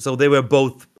 so they were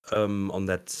both on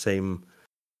that same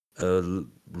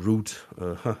route.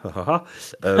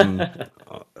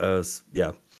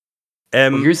 Yeah.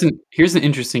 Well, here's an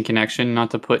interesting connection.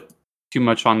 Not to put too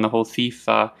much on the whole thief.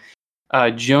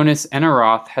 Jonas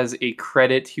Enneroth has a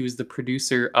credit. He was the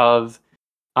producer of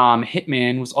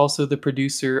Hitman. Was also a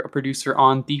producer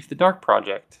on Thief the Dark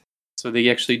Project. So they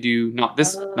actually do not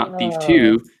Thief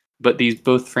 2, but these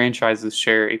both franchises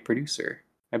share a producer.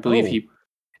 I believe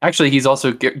he's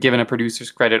also given a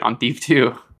producer's credit on Thief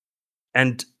 2.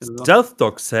 And Stealth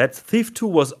Dog said Thief 2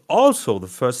 was also the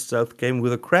first stealth game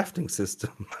with a crafting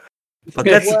system. But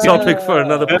that's a topic for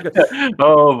another podcast.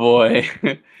 Oh boy.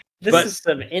 This is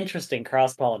some interesting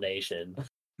cross-pollination.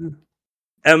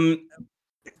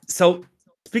 So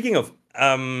speaking of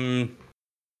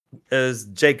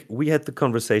Jake, we had the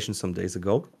conversation some days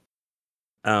ago.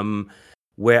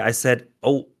 Where I said,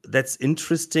 "Oh, that's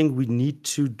interesting. We need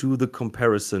to do the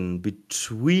comparison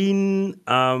between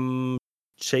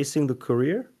Chasing the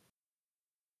Courier.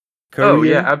 Oh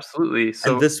yeah, absolutely.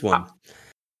 So and this one.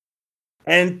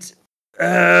 And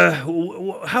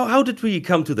how did we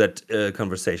come to that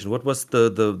conversation? What was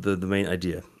the main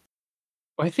idea?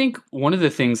 I think one of the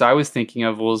things I was thinking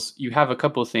of was you have a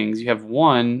couple of things. You have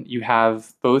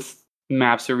both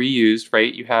maps are reused,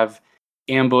 right? You have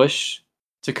Ambush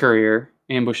to Courier.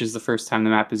 Ambush is the first time the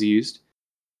map is used.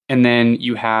 And then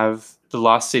you have the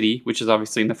Lost City, which is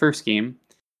obviously in the first game.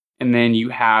 And then you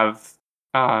have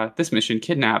this mission,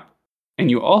 Kidnap.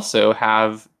 And you also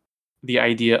have the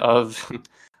idea of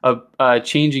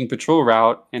changing patrol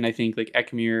route. And I think, like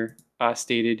Ekmir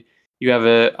stated, you have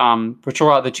a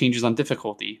patrol route that changes on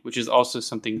difficulty, which is also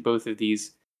something both of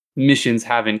these missions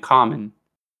have in common.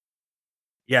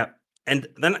 Yeah. And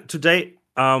then today,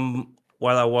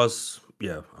 while I was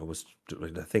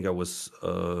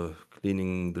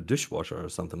cleaning the dishwasher or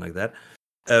something like that.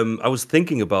 I was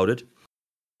thinking about it,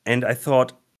 and I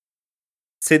thought,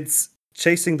 since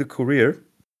Chasing the Courier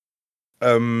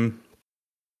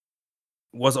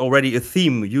was already a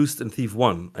theme used in Thief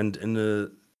 1 and in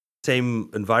the same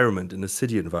environment, in a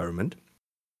city environment,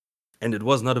 and it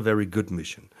was not a very good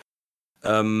mission.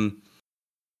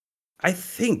 I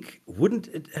think, wouldn't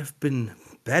it have been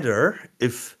better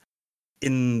if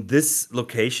in this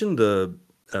location, the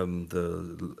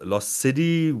Lost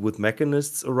City with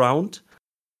mechanists around,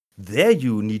 there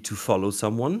you need to follow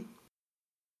someone,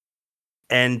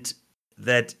 and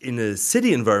that in a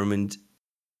city environment,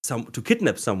 to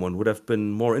kidnap someone would have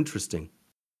been more interesting.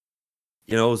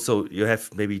 So you have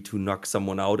maybe to knock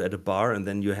someone out at a bar, and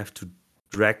then you have to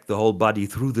drag the whole body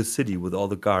through the city with all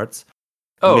the guards.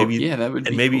 That would be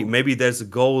cool. Maybe there's a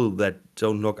goal that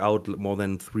don't knock out more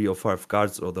than 3 or 5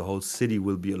 guards, or the whole city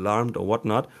will be alarmed or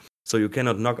whatnot. So you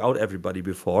cannot knock out everybody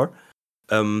before.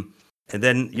 And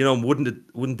then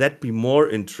wouldn't that be more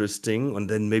interesting? And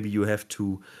then maybe you have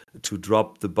to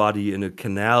drop the body in a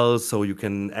canal so you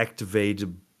can activate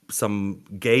some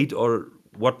gate or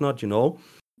whatnot.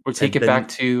 Or take it back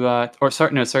to,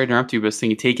 sorry to interrupt you, but I was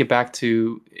thinking, take it back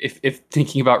to, if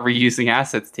thinking about reusing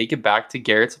assets, take it back to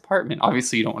Garrett's apartment.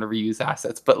 Obviously, you don't want to reuse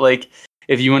assets, but like,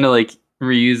 if you want to like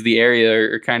reuse the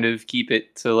area or kind of keep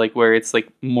it to like where it's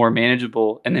like more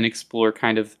manageable, and then explore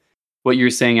kind of what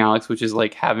you're saying, Alex, which is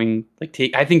like having like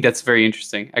I think that's very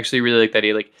interesting. I actually really like that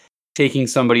idea, like taking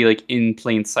somebody like in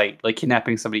plain sight, like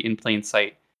kidnapping somebody in plain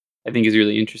sight. I think is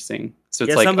really interesting. So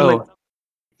it's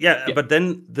Yeah, but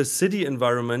then the city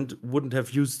environment wouldn't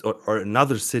have used, or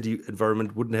another city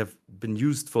environment wouldn't have been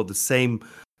used for the same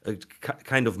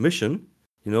kind of mission,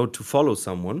 to follow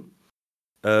someone.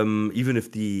 Even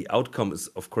if the outcome is,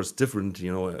 of course, different.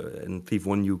 In Thief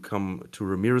 1, you come to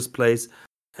Ramirez's place,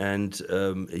 and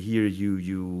here you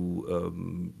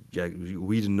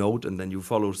read a note, and then you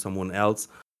follow someone else.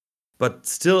 But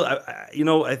still,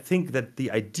 I think that the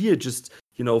idea just,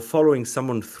 following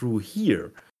someone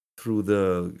through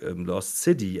the Lost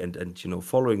City, and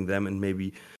following them, and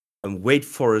maybe wait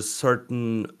for a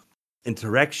certain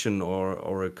interaction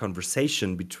or a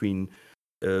conversation between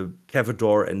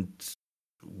Cavador and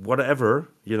whatever,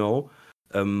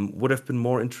 would have been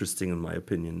more interesting in my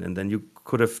opinion. And then you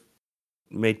could have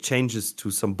made changes to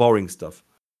some boring stuff,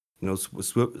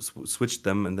 switched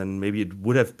them, and then maybe it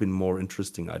would have been more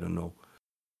interesting. I don't know.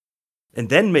 And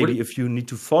then maybe if you need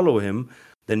to follow him,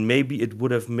 then maybe it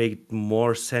would have made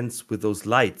more sense with those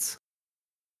lights.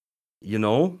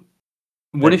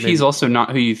 What if he's also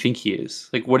not who you think he is?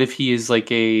 Like, what if he is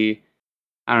like I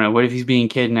don't know, what if he's being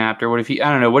kidnapped, or what if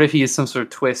he is some sort of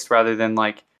twist rather than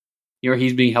like,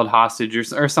 he's being held hostage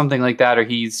or something like that, or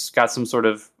he's got some sort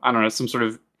of, I don't know, some sort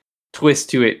of twist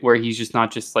to it where he's just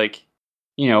not just like,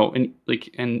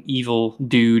 an evil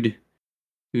dude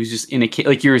who's just in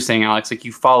like you were saying, Alex, like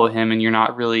you follow him and you're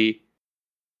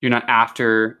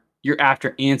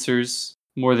after answers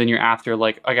more than you're after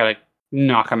like, I gotta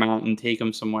knock him out and take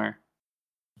him somewhere.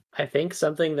 I think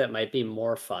something that might be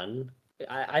more fun.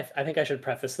 I think I should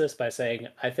preface this by saying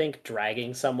I think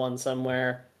dragging someone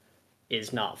somewhere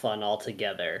is not fun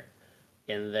altogether.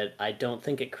 In that I don't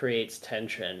think it creates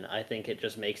tension. I think it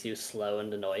just makes you slow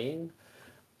and annoying.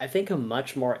 I think a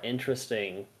much more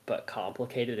interesting but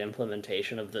complicated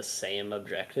implementation of the same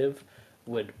objective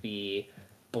would be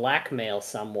blackmail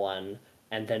someone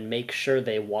and then make sure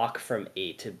they walk from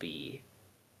A to B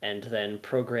and then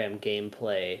program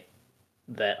gameplay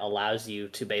that allows you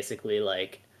to basically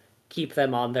like keep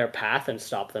them on their path and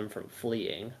stop them from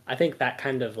fleeing. I think that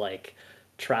kind of like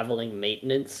traveling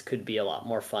maintenance could be a lot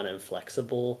more fun and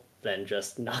flexible than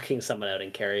just knocking someone out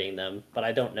and carrying them. But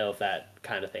I don't know if that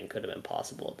kind of thing could have been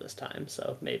possible at this time.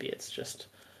 So maybe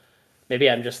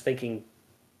I'm just thinking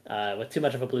with too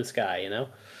much of a blue sky, you know?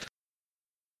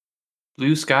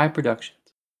 Blue Sky Productions.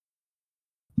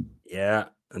 Yeah,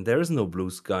 and there is no blue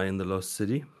sky in the Lost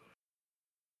City.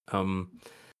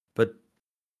 But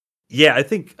yeah, I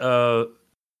think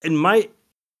in my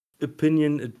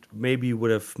opinion, it maybe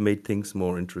would have made things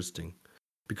more interesting.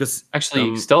 Because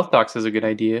Actually, Stealth Docs has a good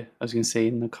idea. I was going to say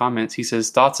in the comments, he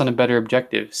says, thoughts on a better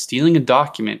objective. Stealing a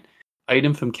document,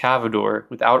 item from Cavador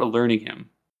without alerting him.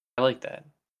 I like that.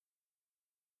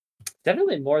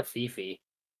 Definitely more thiefy.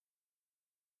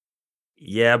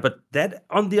 yeah, but that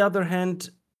on the other hand,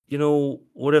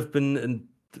 would have been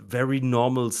a very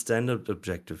normal standard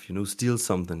objective, steal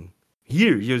something.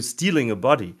 Here, you're stealing a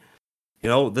body.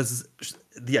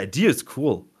 The idea is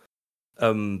cool.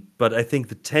 But I think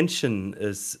the tension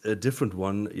is a different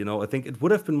one. I think it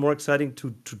would have been more exciting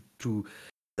to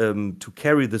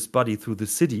carry this body through the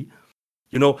city,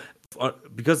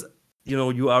 because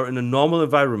you are in a normal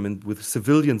environment with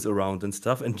civilians around and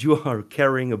stuff, and you are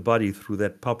carrying a body through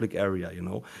that public area.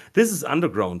 This is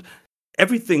underground.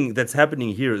 Everything that's happening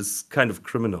here is kind of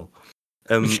criminal.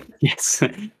 Yes,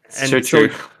 and so true.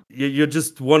 You're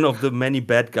just one of the many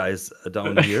bad guys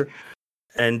down here,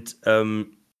 and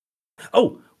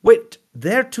oh, wait,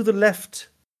 there to the left,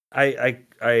 I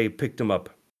picked him up.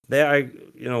 There,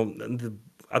 the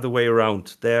other way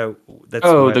around. There, that's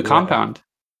the compound.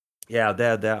 Yeah,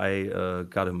 there I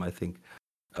got him, I think.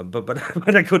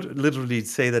 But I could literally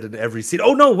say that in every scene.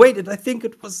 Oh no, wait! I think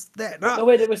it was there. No,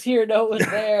 wait, it was here. No, it was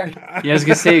there. Yeah, I was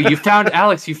gonna say you found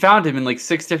Alex. You found him in like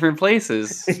 6 different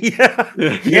places.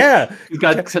 yeah. He's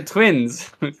got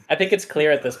twins. I think it's clear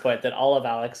at this point that all of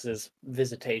Alex's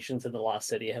visitations in the Lost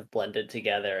City have blended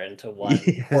together into one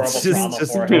horrible trauma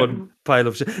just for him. one pile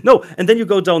of shit. No, and then you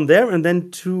go down there, and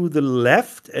then to the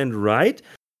left and right,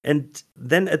 and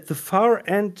then at the far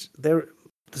end there.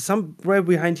 Somewhere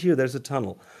behind here, there's a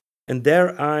tunnel. And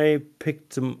there I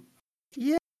picked them.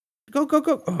 Yeah, go.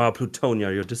 Oh,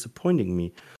 Plutonia, you're disappointing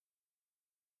me.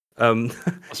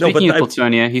 Speaking of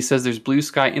Plutonia, he says there's blue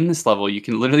sky in this level. You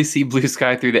can literally see blue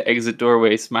sky through the exit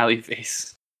doorway, smiley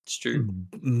face. It's true.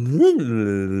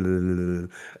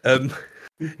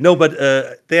 No, but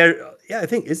there, yeah, I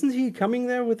think, isn't he coming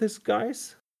there with his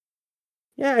guys?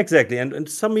 Yeah, exactly. And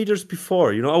some meters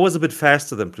before, I was a bit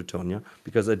faster than Plutonia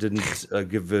because I didn't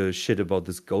give a shit about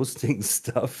this ghosting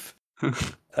stuff.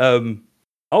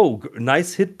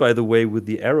 Nice hit, by the way, with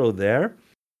the arrow there.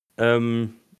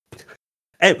 And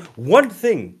one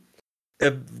thing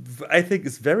I think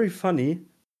is very funny.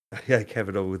 Yeah,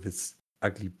 Kevin with his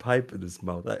ugly pipe in his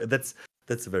mouth. That's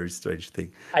a very strange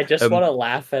thing. I just want to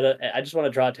laugh at it. I just want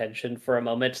to draw attention for a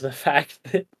moment to the fact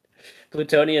that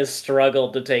Plutonia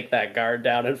struggled to take that guard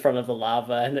down in front of the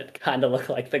lava, and it kind of looked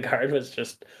like the guard was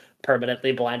just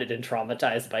permanently blinded and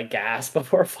traumatized by gas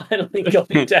before finally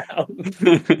going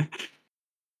down.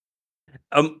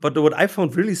 But what I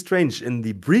found really strange in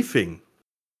the briefing,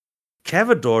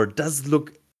 Cavador does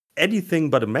look anything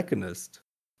but a mechanist.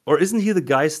 Or isn't he the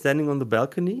guy standing on the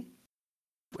balcony?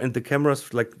 And the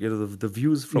cameras, like, the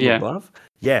views from above?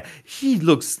 Yeah, he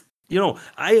looks,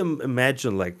 I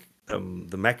imagine, like,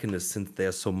 the mechanists, since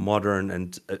they're so modern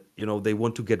and they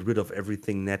want to get rid of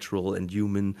everything natural and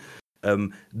human,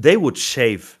 they would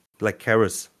shave like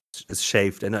Karis is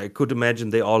shaved, and I could imagine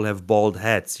they all have bald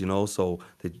heads, so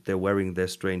they're wearing their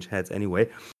strange hats anyway.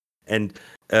 And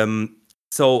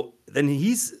so then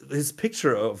his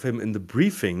picture of him in the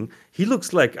briefing, he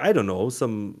looks like, I don't know,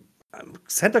 some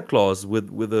Santa Claus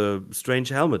with a strange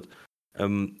helmet.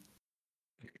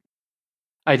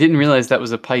 I didn't realize that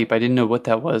was a pipe. I didn't know what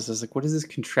that was. I was like, what is this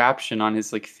contraption on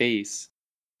his like face?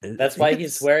 That's why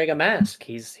he's wearing a mask.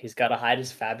 He's got to hide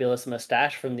his fabulous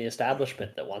mustache from the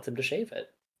establishment that wants him to shave it.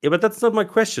 Yeah, but that's not my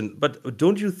question. But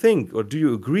don't you think, or do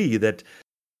you agree that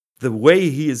the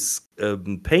way he is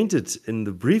painted in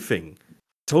the briefing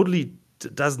totally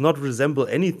does not resemble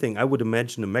anything I would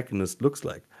imagine a mechanist looks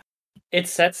like?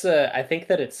 I think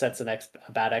that it sets a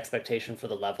bad expectation for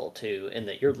the level too, in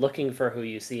that you're looking for who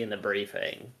you see in the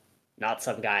briefing, not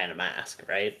some guy in a mask,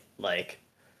 right? Like,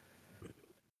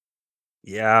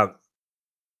 Yeah,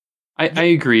 I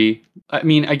agree. I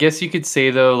mean, I guess you could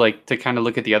say though, like to kind of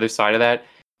look at the other side of that,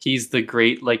 he's the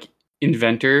great like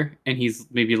inventor, and he's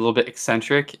maybe a little bit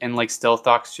eccentric. And like Stealth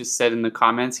Docs just said in the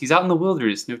comments, he's out in the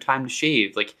wilderness, no time to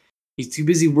shave. Like he's too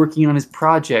busy working on his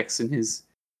projects and his,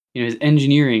 his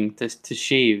engineering to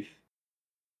shave.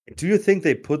 do you think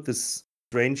they put this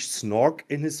strange snork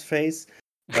in his face?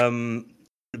 Um,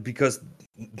 because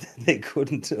they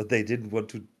couldn't, they didn't want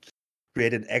to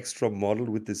create an extra model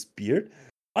with this beard.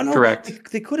 Oh no,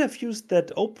 Correct. they could have used that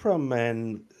Oprah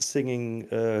man singing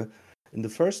in the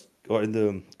first or in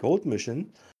the gold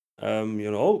mission.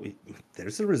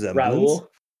 There's a resemblance. Raul.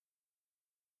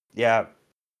 Yeah,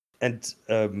 and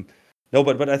no,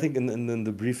 but I think in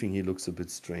the briefing he looks a bit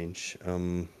strange,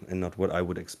 and not what I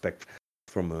would expect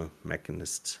from a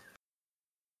mechanist.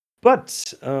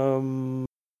 But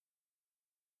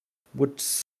would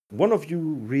one of you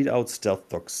read out Stealth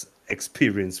Dog's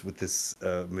experience with this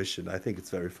mission? I think it's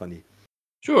very funny.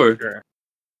 Sure. Sure.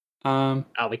 Um,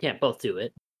 Oh, we can't both do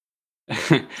it.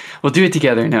 we'll do it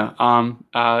together. No.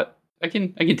 I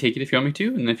can take it if you want me to,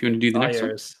 and if you want to do the All next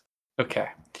one. yours. Okay.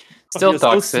 Oh, you're Stealth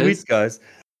so Doc sweet, says, guys.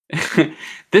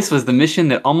 this was the mission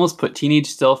that almost put teenage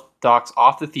stealth docs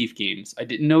off the Thief games. I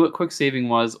didn't know what quick saving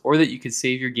was, or that you could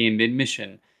save your game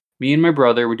mid-mission. Me and my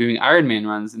brother were doing Iron Man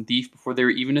runs in Thief before they were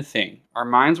even a thing. Our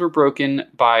minds were broken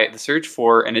by the search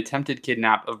for and attempted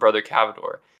kidnap of Brother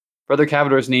Cavador. Brother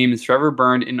Cavador's name is forever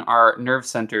burned in our nerve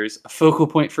centers, a focal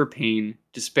point for pain,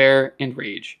 despair, and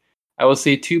rage. I will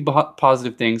say two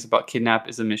positive things about Kidnap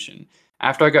as a mission.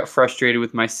 After I got frustrated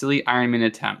with my silly Iron Man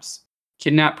attempts,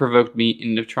 Kidnap provoked me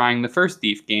into trying the first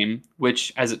Thief game,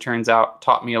 which, as it turns out,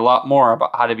 taught me a lot more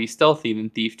about how to be stealthy than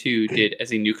Thief 2 did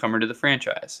as a newcomer to the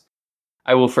franchise.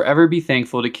 I will forever be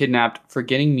thankful to Kidnapped for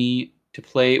getting me to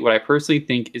play what I personally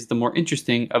think is the more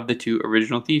interesting of the two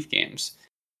original Thief games.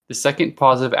 The second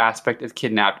positive aspect of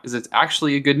Kidnapped is it's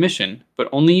actually a good mission, but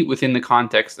only within the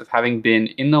context of having been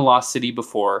in the Lost City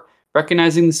before,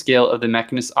 recognizing the scale of the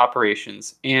Mechanist's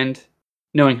operations, and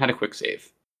knowing how to quick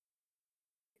save.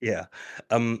 Yeah.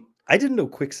 I didn't know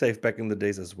quick save back in the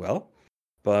days as well,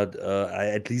 but I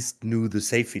at least knew the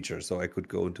save feature, so I could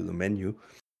go into the menu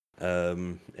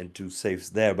and do saves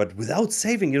there. But without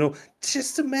saving,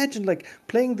 just imagine like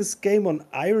playing this game on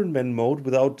Iron Man mode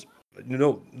without,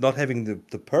 not having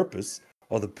the purpose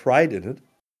or the pride in it.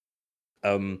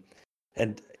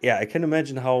 And yeah, I can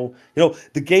imagine how,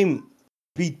 the game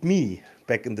beat me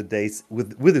back in the days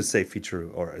with a save feature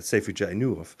or a save feature I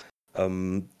knew of.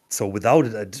 So without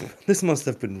it, this must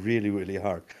have been really, really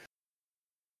hard.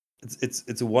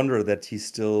 It's a wonder that he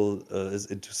still is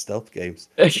into stealth games.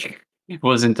 It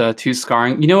wasn't too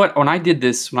scarring. You know what? When I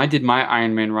did my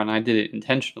Iron Man run, I did it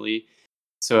intentionally.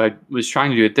 So I was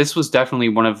trying to do it. This was definitely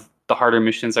one of the harder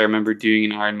missions I remember doing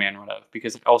an Iron Man run of,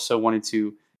 because I also wanted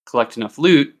to collect enough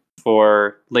loot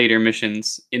for later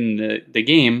missions in the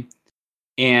game.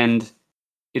 And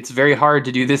it's very hard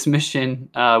to do this mission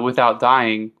without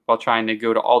dying while trying to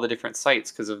go to all the different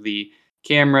sites because of the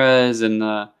cameras and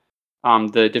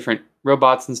the different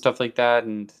robots and stuff like that.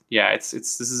 And yeah, it's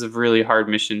this is a really hard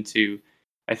mission to,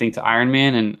 I think, to Iron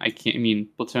Man. And I mean,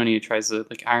 Platonia tries to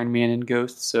like Iron Man and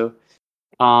Ghost, so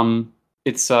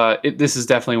this is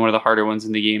definitely one of the harder ones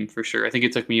in the game for sure. I think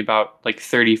it took me about like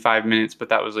 35 minutes, but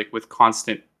that was like with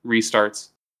constant restarts,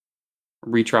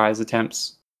 retries,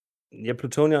 attempts. Yeah,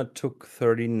 Plutonia took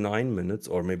 39 minutes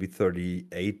or maybe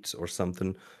 38 or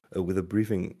something with a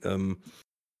briefing.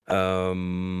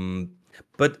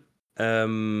 But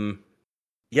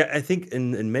yeah, I think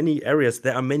in many areas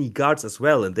there are many guards as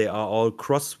well, and they are all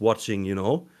cross-watching, Yeah,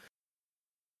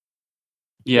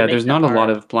 makes there's it not a lot hard.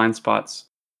 of blind spots.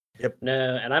 Yep.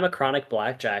 No, and I'm a chronic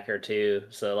blackjacker too,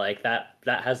 so like that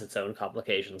has its own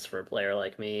complications for a player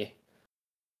like me.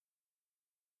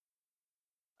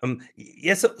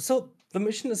 Yeah, so the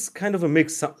mission is kind of a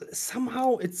mix.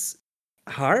 Somehow it's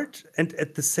hard, and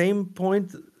at the same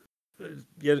point,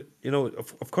 yeah,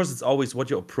 of course, it's always what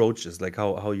your approach is, like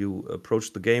how you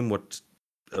approach the game, what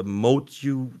mode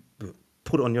you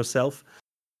put on yourself.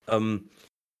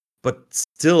 But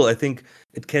still, I think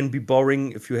it can be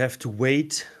boring if you have to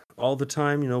wait all the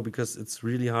time, because it's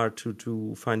really hard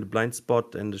to find a blind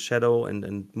spot and a shadow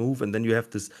and move, and then you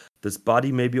have this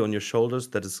body maybe on your shoulders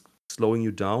that is slowing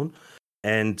you down.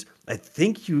 And I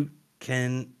think you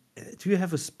can. Do you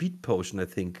have a speed potion? I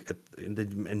think,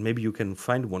 and maybe you can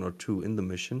find one or two in the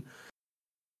mission.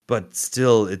 but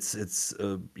still, it's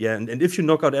yeah. And if you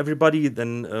knock out everybody,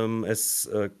 then as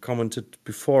commented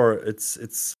before,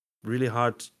 it's really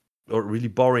hard or really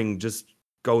boring just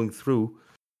going through.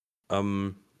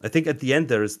 I think at the end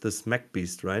there is this mech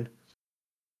beast, right?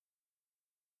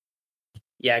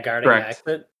 Yeah, guarding the Correct.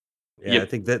 exit. Yeah, I Yep.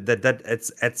 think that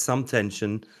adds some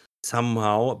tension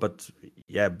somehow, but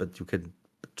yeah, but you can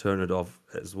turn it off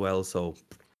as well. So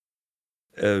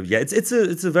yeah, it's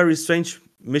a very strange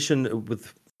mission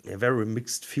with very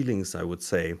mixed feelings, I would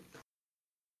say.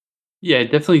 Yeah, I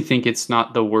definitely think it's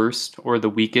not the worst or the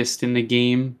weakest in the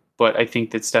game, but I think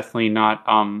that's definitely not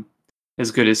as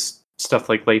good as stuff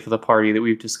like Life of the Party that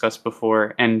we've discussed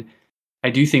before. And I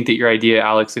do think that your idea,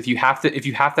 Alex, if you have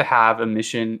to have a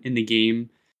mission in the game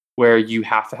where you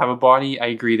have to have a body, I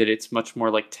agree that it's much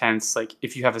more like tense. Like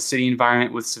if you have a city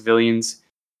environment with civilians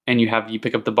and you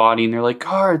pick up the body and they're like,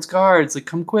 guards, guards, like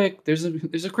come quick, there's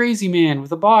a crazy man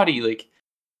with a body, like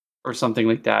or something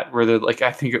like that, where the like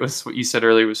I think it was what you said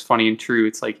earlier was funny and true.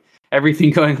 It's like everything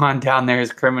going on down there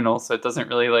is criminal, so it doesn't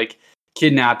really like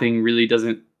kidnapping really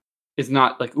doesn't. It's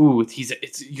not like ooh, it's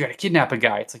you gotta kidnap a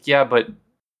guy. It's like yeah, but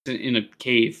in a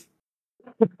cave,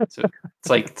 so it's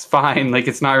like it's fine. Like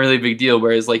it's not really a big deal.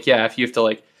 Whereas like yeah, if you have to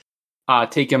like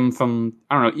take him from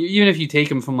I don't know, even if you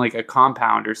take him from like a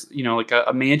compound or like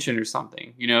a mansion or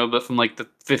something, but from like the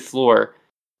fifth floor,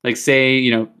 like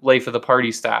say Life of the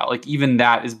Party style, like even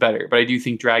that is better. But I do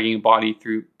think dragging a body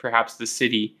through perhaps the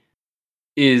city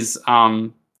is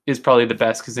probably the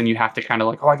best because then you have to kind of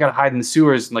like I gotta hide in the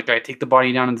sewers and like I take the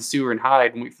body down in the sewer and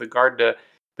hide and wait for the guard to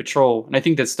patrol. And I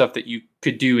think that's stuff that you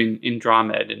could do in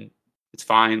Andromeda and it's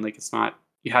fine. Like it's not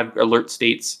you have alert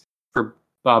states for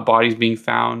bodies being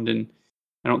found and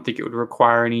I don't think it would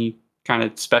require any kind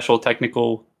of special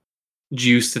technical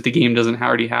juice that the game doesn't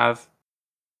already have.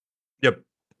 Yep.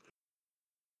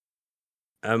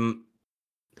 Um,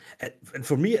 and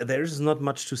for me, there is not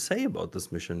much to say about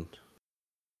this mission.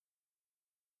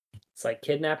 It's like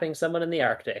kidnapping someone in the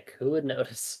Arctic. Who would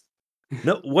notice?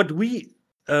 No, what we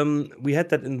had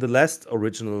that in the last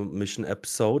original mission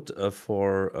episode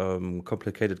for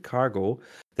complicated cargo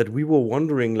that we were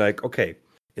wondering like, okay,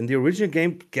 in the original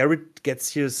game, Garrett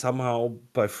gets here somehow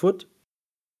by foot,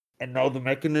 and now the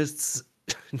mechanists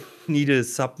need a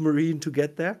submarine to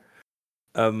get there.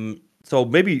 So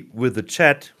maybe with the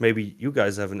chat, maybe you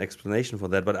guys have an explanation for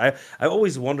that. But I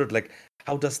always wondered like,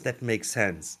 how does that make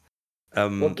sense?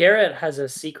 Well, Garrett has a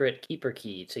secret keeper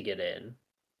key to get in,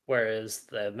 whereas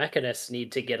the mechanists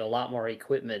need to get a lot more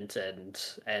equipment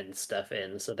and stuff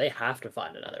in, so they have to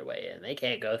find another way in. They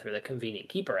can't go through the convenient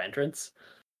keeper entrance.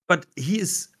 But he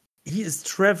is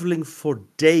traveling for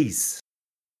days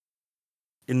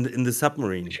in the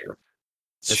submarine. Sure.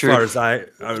 As Sure. far as my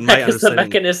Because the understanding.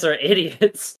 mechanists are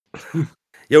idiots.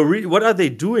 Yeah, really, what are they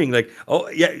doing? Like, oh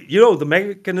yeah, the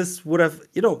mechanists would have,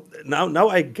 now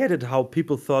I get it how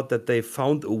people thought that they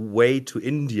found a way to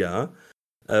India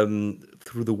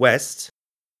through the west.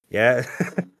 Yeah.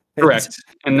 Correct.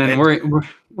 And then and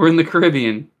we're in the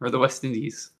Caribbean or the West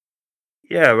Indies.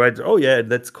 yeah, right. Oh yeah,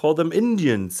 let's call them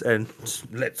Indians and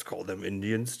let's call them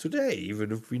Indians today,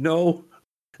 even if we know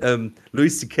Louis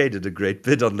C.K. did a great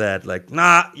bit on that. Like,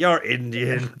 nah, you're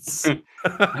Indians.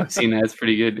 I've seen that. It's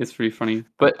pretty good. It's pretty funny.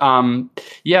 But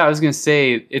yeah, I was gonna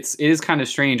say it is kind of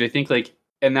strange. I think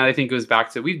and that I think goes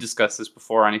back to we've discussed this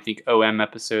before on I think OM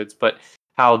episodes, but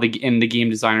how the game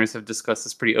designers have discussed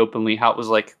this pretty openly. How it was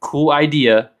like cool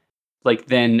idea, like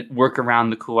then work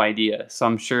around the cool idea. So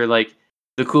I'm sure like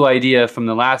the cool idea from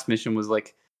the last mission was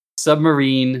like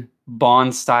submarine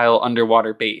Bond style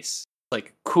underwater base.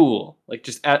 Like cool, like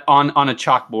just on a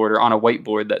chalkboard or on a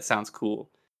whiteboard. That sounds cool.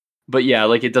 But yeah,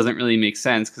 like it doesn't really make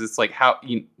sense because it's like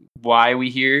why are we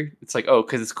here? It's like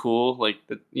because it's cool, like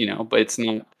but it's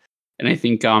not. And I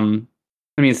think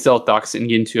Stealth Doc's didn't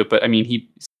get into it, but I mean he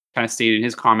kind of stated in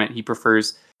his comment he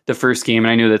prefers the first game,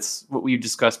 and I know that's what we've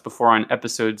discussed before on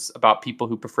episodes about people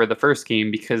who prefer the first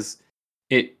game because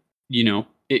it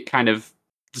it kind of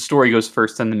the story goes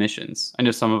first and the missions. I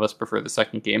know some of us prefer the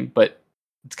second game, but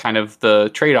it's kind of the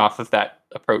trade-off of that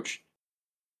approach.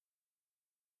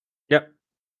 Yep.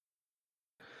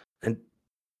 And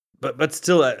but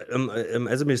still,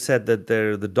 Azimir said that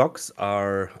the docks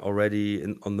are already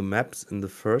on the maps in the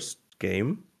first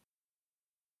game,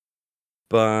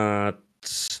 but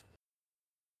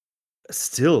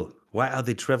still, why are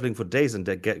they traveling for days and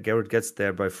Garrett gets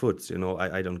there by foot?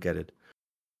 I don't get it.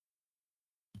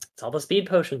 It's all the speed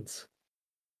potions.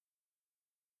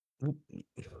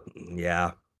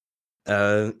 Yeah.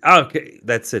 Okay,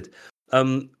 that's it.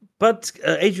 But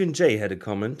Adrian J had a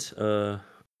comment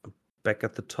back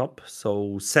at the top.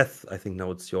 So Seth, I think now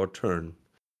it's your turn.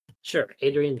 Sure,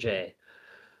 Adrian J.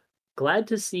 Glad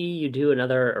to see you do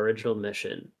another original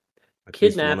mission. At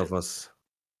least one Kidnap of us.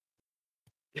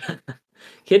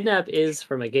 Kidnap is,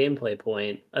 from a gameplay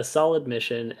point, a solid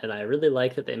mission, and I really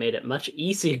like that they made it much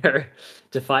easier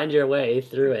to find your way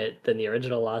through it than the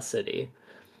original Lost City.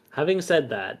 Having said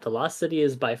that, the Lost City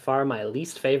is by far my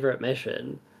least favorite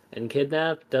mission, and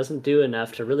Kidnap doesn't do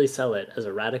enough to really sell it as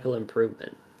a radical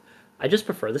improvement. I just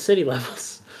prefer the city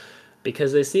levels,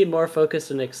 because they seem more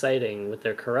focused and exciting with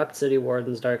their corrupt city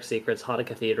wardens, dark secrets, haunted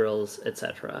cathedrals,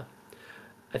 etc.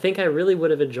 I think I really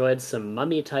would have enjoyed some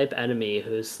mummy-type enemy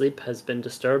whose sleep has been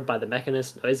disturbed by the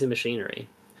Mechanist's noisy machinery.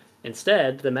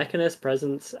 Instead, the Mechanist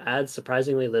presence adds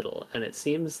surprisingly little, and it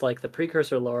seems like the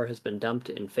precursor lore has been dumped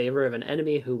in favor of an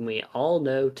enemy whom we all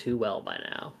know too well by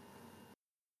now.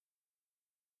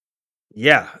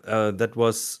 Yeah, that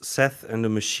was Seth and the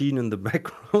machine in the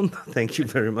background. Thank you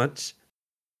very much.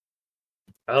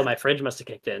 Oh, my fridge must have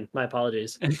kicked in. My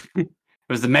apologies. It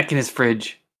was the Mechanist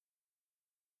fridge.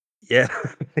 Yeah,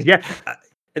 yeah.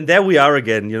 And there we are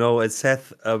again, as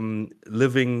Seth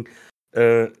living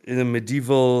in a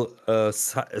medieval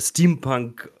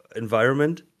steampunk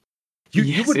environment. You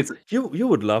Yes, would it's you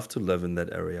would love to live in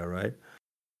that area, right?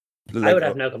 I would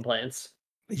have no complaints.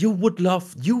 You would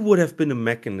have been a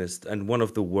mechanist and one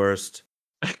of the worst.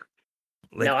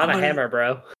 No, I'm a hammer,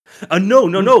 bro.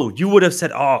 No. You would have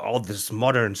said, "Oh, all this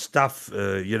modern stuff,"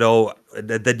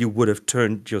 that you would have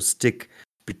turned your stick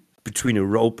between a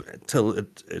rope until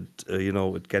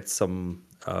it gets some.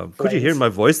 Could you hear in Flames. my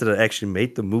voice that I actually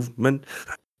made the movement?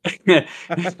 And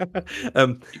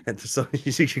so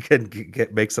you can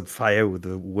make some fire with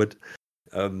the wood.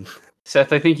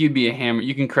 Seth, I think you'd be a hammer.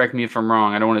 You can correct me if I'm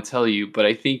wrong. I don't want to tell you, but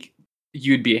I think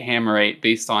you'd be a hammerite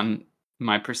based on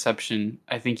my perception.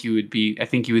 I think you would think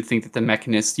that the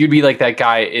Mechanist. You'd be like that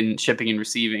guy in shipping and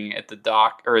receiving at the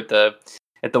dock or at the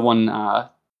one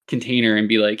container, and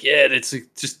be like, yeah, that's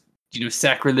just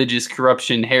sacrilegious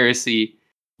corruption, heresy.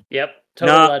 Yep,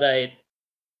 total Nah. Luddite.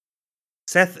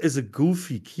 Seth is a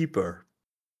goofy keeper.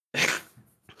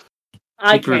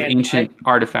 Keeper of ancient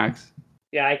artifacts.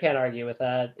 Yeah, I can't argue with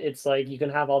that. It's like you can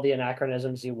have all the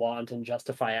anachronisms you want and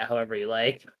justify it however you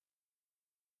like.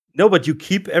 No, but you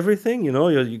keep everything,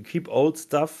 you keep old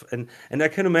stuff, and I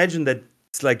can imagine that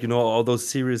it's like all those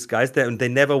serious guys there, and they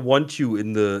never want you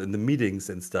in the meetings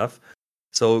and stuff.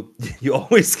 So you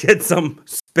always get some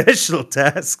special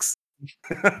tasks.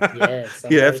 Yes,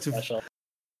 you have to special.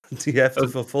 you have to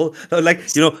fulfill. Like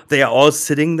they are all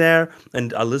sitting there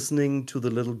and are listening to the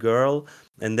little girl,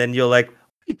 and then you're like,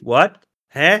 what?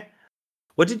 Huh?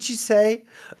 What did she say?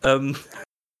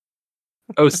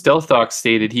 Stealth Doc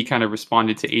stated he kind of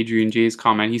responded to Adrian J's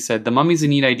comment. He said, "The mummy's a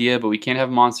neat idea, but we can't have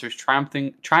monsters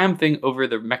triumphing over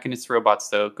the Mechanist robots,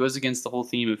 though. It goes against the whole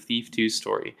theme of Thief 2's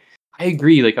story." I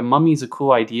agree. Like, a mummy's a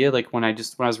cool idea. Like, when I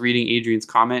was reading Adrian's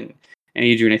comment, and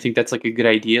Adrian, I think that's like a good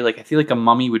idea. Like, I feel like a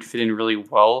mummy would fit in really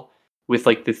well with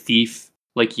like the Thief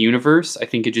like universe. I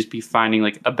think it'd just be finding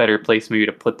like a better place maybe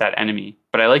to put that enemy.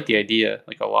 But I like the idea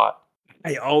like a lot.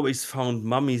 I always found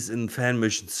mummies in fan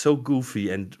missions so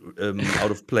goofy and out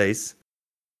of place.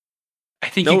 I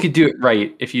think you could do it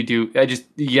right if you do.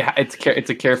 It's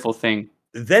a careful thing.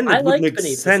 Then it would make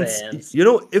sense.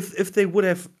 If they would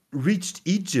have reached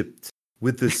Egypt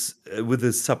with this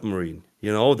submarine,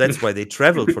 that's why they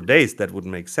traveled for days. That would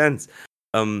make sense.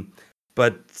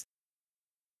 But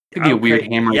could be a weird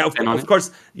hammer. Yeah, of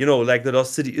course. Like the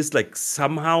Lost City is like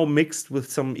somehow mixed with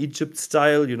some Egypt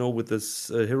style, with this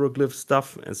hieroglyph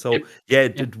stuff, and so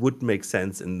it would make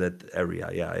sense in that area.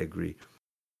 Yeah, I agree.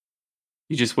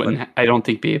 You just wouldn't. I don't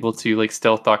think be able to, like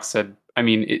Stealth Doc said. I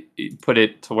mean, it put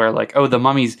it to where like, oh, the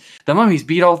mummies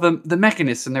beat all the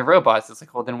Mechanists and their robots. It's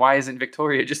like, well, then why isn't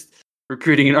Victoria just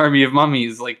recruiting an army of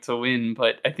mummies like to win?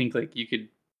 But I think like you could,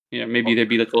 maybe there'd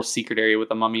be like a little secret area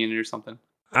with a mummy in it or something.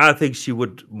 I think she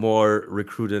would more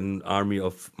recruit an army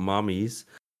of mommies,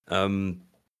 plant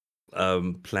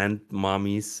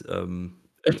mommies.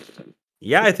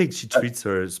 Yeah, I think she treats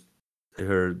her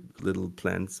little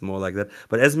plants more like that.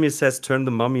 But Esmir says, turn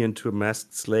the mummy into a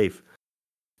masked slave.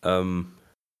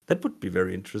 That would be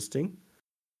very interesting.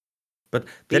 But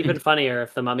even funnier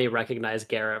if the mummy recognized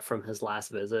Garrett from his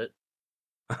last visit.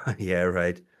 Yeah,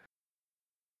 right.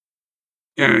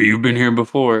 Yeah, you've been here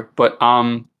before. But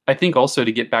I think also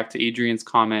to get back to Adrian's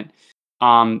comment,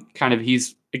 kind of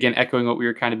he's again echoing what we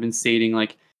were kind of been stating,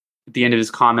 like at the end of his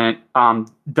comment,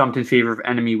 dumped in favor of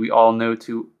enemy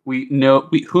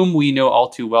whom we know all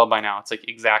too well by now. It's like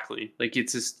exactly. Like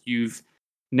it's just you've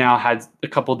now had a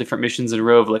couple different missions in a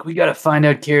row of like, we gotta find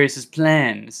out Kyrus's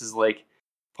plan. This is like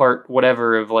part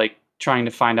whatever of like trying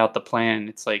to find out the plan.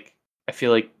 It's like I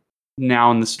feel like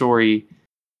now in the story,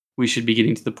 we should be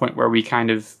getting to the point where we kind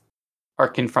of are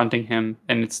confronting him,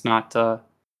 and it's not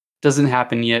doesn't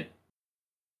happen yet.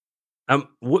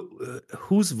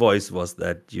 Whose voice was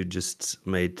that you just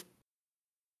made?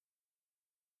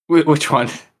 Which one?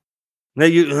 No,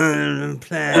 you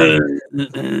plan.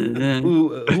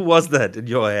 Who was that in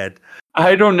your head?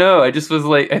 I don't know. I just was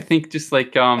like, I think just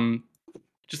like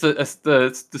just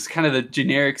this kind of the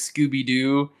generic Scooby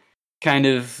Doo kind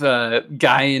of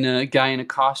guy in a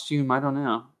costume. I don't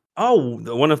know. Oh,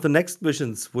 one of the next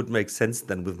missions would make sense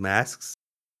then with masks.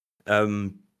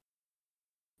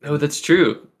 Oh, that's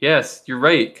true. Yes, you're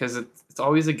right, because it's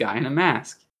always a guy in a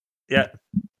mask. Yeah.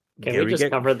 Can we just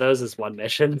cover those as one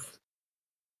mission?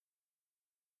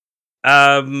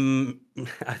 I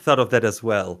thought of that as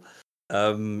well.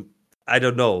 I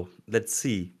don't know. Let's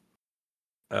see.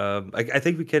 I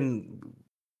think we can.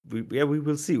 We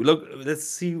will see. Look, let's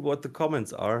see what the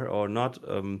comments are or not.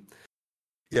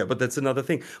 Yeah, but that's another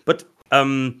thing. But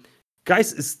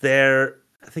guys, is there?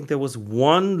 I think there was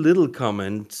one little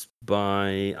comment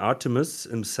by Artemis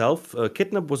himself.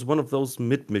 Kidnap was one of those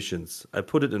mid missions. I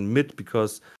put it in mid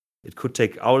because it could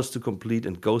take hours to complete,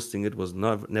 and ghosting it was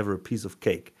never a piece of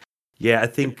cake. Yeah, I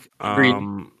think Clatremus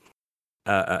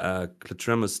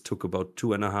took about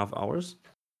 2.5 hours.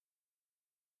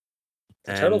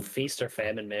 It's a total feast or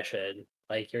famine mission.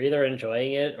 Like, you're either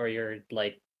enjoying it or you're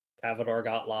like, Cavador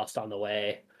got lost on the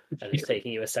way and it's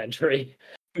taking you a century.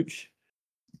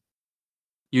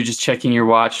 You're just checking your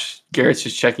watch. Garrett's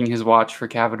just checking his watch for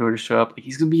Cavador to show up.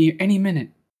 He's gonna be here any minute.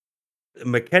 A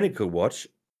mechanical watch.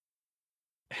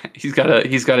 He's got a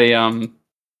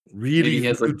really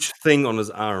huge thing on his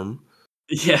arm.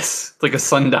 Yes, like a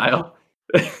sundial.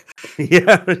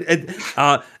 Yeah,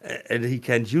 and he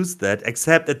can't use that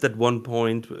except at that one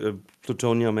point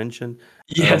Plutonia mentioned.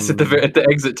 Yes, at the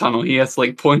exit tunnel, he has to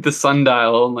like point the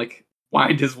sundial and like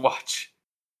wind his watch.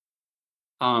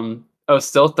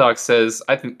 Stealth Dog says,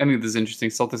 I think this is interesting.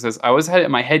 Stealth Dog says, I always had it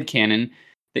in my head canon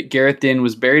that Gareth Din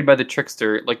was buried by the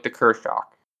trickster like the Kershaw.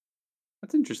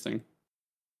 That's interesting.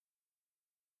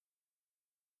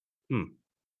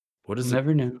 What is it?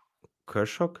 Never know.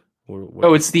 Kershaw?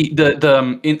 Oh, it's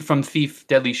the from Thief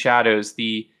Deadly Shadows,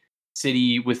 the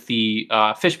city with the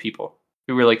fish people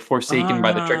who were like forsaken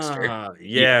by the trickster.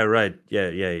 Yeah, right.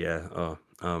 Yeah. Oh,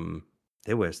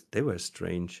 they were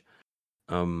strange.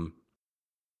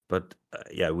 But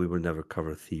yeah, we will never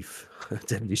cover Thief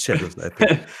Deadly Shadows, I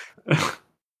think.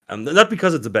 Not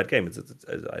because it's a bad game.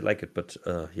 I like it, but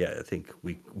yeah, I think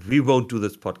we won't do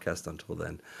this podcast until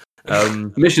then.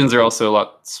 Missions are also a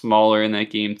lot smaller in that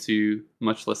game too,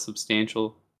 much less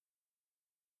substantial.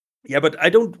 Yeah, but I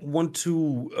don't want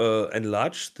to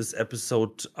enlarge this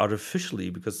episode artificially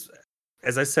because,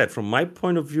 as I said, from my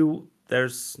point of view,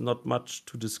 there's not much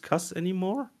to discuss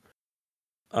anymore.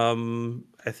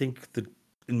 I think that,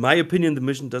 in my opinion, the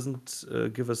mission doesn't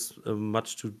give us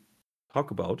much to talk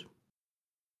about.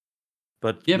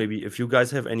 But maybe if you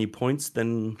guys have any points,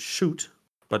 then shoot.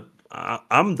 But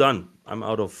I'm done. I'm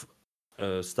out of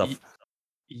stuff.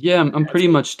 Yeah, I'm pretty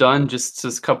much done. Just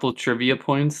a couple trivia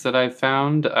points that I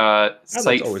found.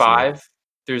 Site 5, nice.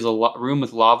 There's a room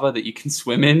with lava that you can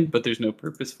swim in, but there's no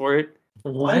purpose for it.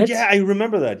 What? Oh, yeah, I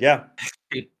remember that. Yeah.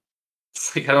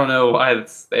 It's like, I don't know why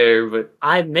it's there, but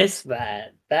I missed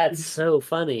that. That's so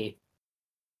funny.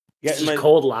 Yeah, it's just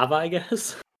cold lava, I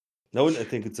guess. No, I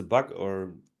think it's a bug,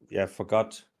 or I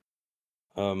forgot.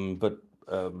 But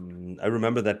I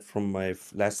remember that from my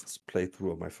last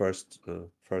playthrough, or my first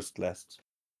last,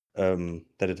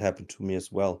 that it happened to me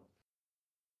as well.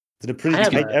 It's in a pretty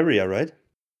tight area, right?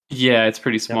 Yeah, it's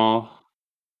pretty small.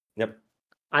 Yep.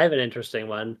 I have an interesting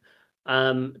one.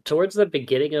 Towards the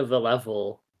beginning of the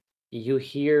level, you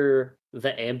hear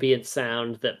the ambient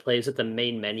sound that plays at the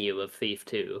main menu of Thief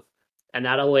 2. And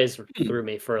that always threw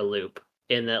me for a loop,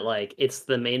 in that like it's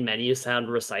the main menu sound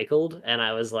recycled, and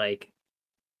I was like,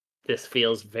 this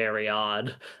feels very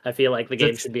odd. I feel like the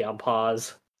game should be on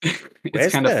pause.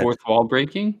 It's kind of fourth wall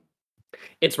breaking.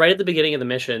 It's right at the beginning of the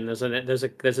mission. There's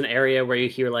an area where you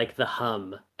hear like the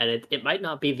hum, and it might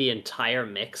not be the entire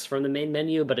mix from the main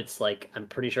menu, but it's like, I'm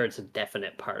pretty sure it's a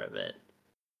definite part of it.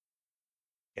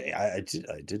 I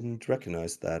didn't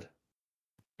recognize that.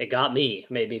 It got me,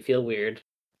 made me feel weird.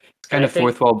 It's kind of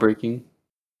fourth wall breaking.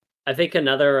 I think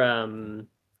another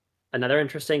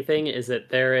interesting thing is that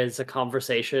there is a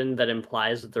conversation that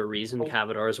implies that the reason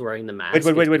Cavador is wearing the mask.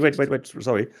 Wait.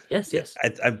 Sorry. Yes.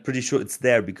 I'm pretty sure it's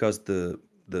there because the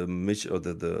mission or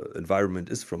the environment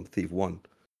is from Thief 1,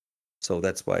 so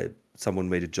that's why someone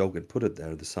made a joke and put it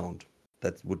there. The sound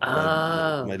that would be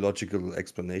my logical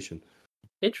explanation.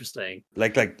 Interesting.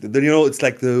 Like it's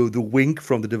like the wink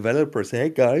from the developers. Hey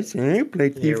guys, hey, play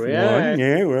Thief Here we 1, are.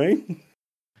 yeah, right?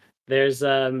 There's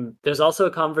also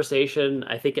a conversation,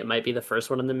 I think it might be the first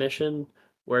one in the mission,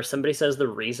 where somebody says the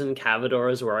reason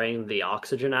Cavador is wearing the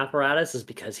oxygen apparatus is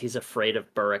because he's afraid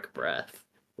of Burrick breath,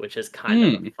 which is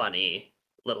kind of a funny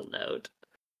little note.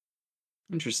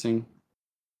 Interesting.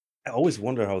 I always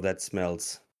wonder how that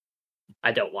smells.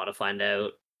 I don't want to find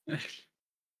out.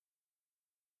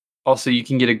 Also, you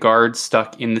can get a guard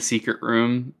stuck in the secret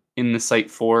room in the Site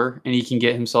 4, and he can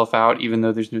get himself out even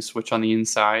though there's no switch on the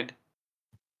inside.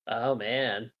 Oh,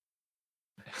 man.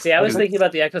 See, I was thinking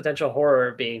about the existential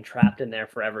horror being trapped in there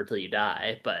forever till you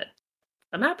die, but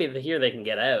I'm happy to hear they can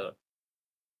get out.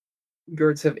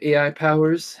 Guards have AI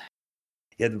powers.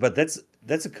 Yeah, but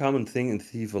that's a common thing in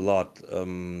Thief a lot.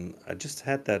 I just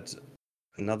had that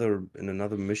in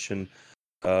another mission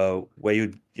where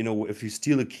you know if you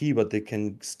steal a key, but they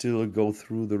can still go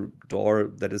through the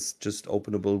door that is just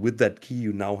openable with that key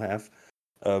you now have.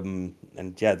 And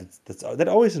yeah, that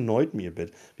always annoyed me a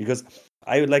bit because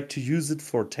I would like to use it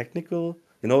for technical,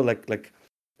 like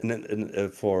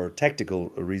for tactical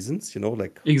reasons,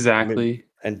 like Exactly.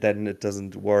 and then it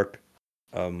doesn't work.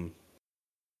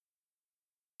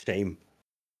 Shame.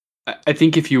 I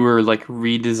think if you were like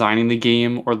redesigning the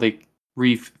game or like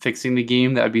refixing the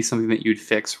game, that would be something that you'd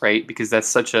fix, right? Because that's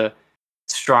such a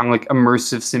strong like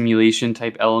immersive simulation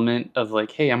type element of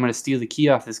like, hey, I'm gonna steal the key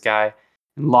off this guy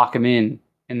and lock him in,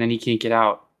 and then he can't get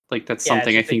out. Like that's Yeah, it's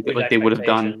something I just a think that huge like they would have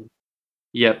done. expectation.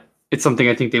 Yep, it's something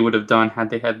I think they would have done had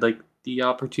they had like the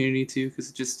opportunity to, because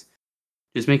it just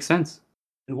makes sense.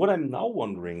 And what I'm now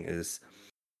wondering is,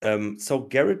 so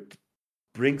Garrett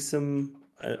brings him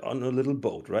on a little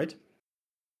boat, right?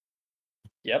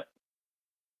 Yep.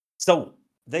 So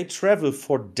they travel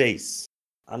for days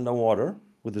underwater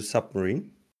with a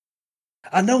submarine.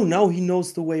 No, now he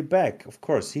knows the way back. Of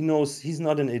course, he knows he's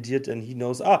not an idiot, and he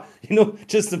knows.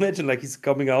 Just imagine like he's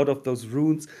coming out of those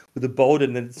ruins with a boat,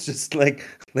 and then it's just like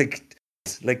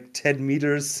 10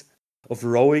 meters of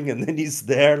rowing, and then he's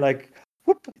there, like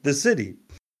whoop, the city.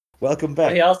 Welcome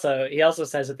But back. he also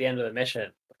says at the end of the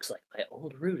mission, looks like my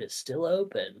old route is still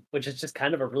open, which is just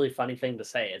kind of a really funny thing to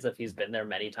say, as if he's been there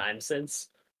many times since.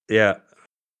 Yeah.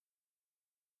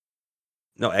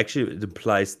 No, actually, it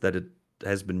implies that it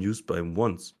has been used by him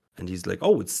once, and he's like,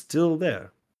 "Oh, it's still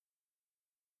there."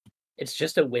 It's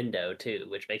just a window too,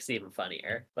 which makes it even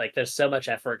funnier. Like there's so much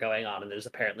effort going on, and there's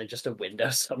apparently just a window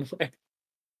somewhere.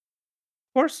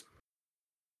 Of course,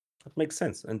 that makes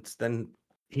sense. And then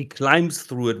he climbs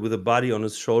through it with a body on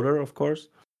his shoulder, of course.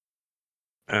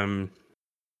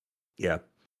 Yeah.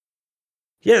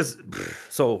 Yes.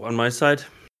 So on my side,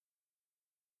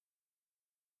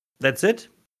 that's it.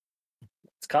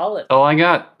 Let's call it. All I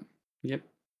got. Yep.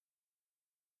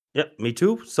 Yep, me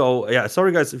too. So yeah,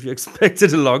 sorry guys if you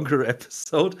expected a longer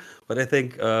episode, but I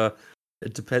think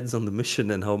it depends on the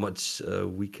mission and how much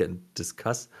we can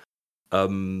discuss.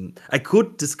 I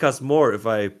could discuss more if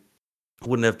I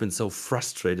wouldn't have been so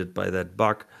frustrated by that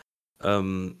bug.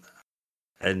 And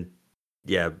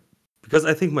yeah, because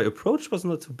I think my approach was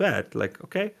not too bad. Like,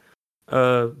 okay,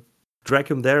 drag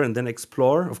him there and then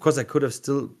explore. Of course, I could have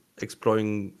still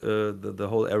exploring the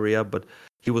whole area, but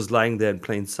he was lying there in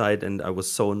plain sight, and I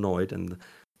was so annoyed. And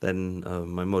then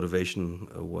my motivation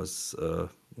was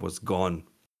gone.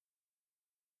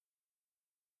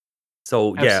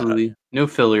 So yeah, Absolutely. No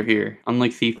filler here,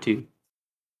 unlike Thief 2.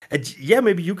 and yeah,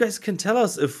 maybe you guys can tell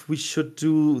us if we should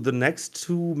do the next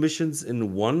two missions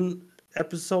in one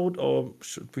episode, or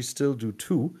should we still do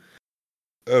two?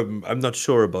 I'm not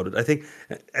sure about it. I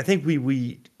think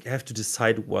we have to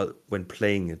decide when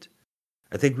playing it.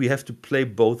 I think we have to play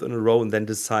both in a row and then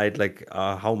decide like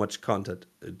how much content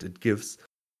it gives.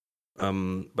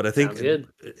 But I think Sounds good.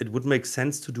 it would make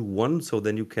sense to do one, so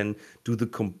then you can do the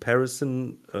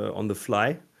comparison on the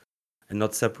fly and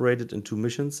not separate it into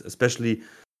missions. Especially,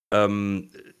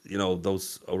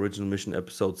 those original mission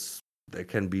episodes. There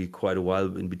can be quite a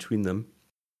while in between them.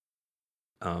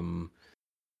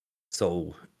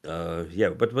 So yeah,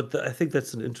 but I think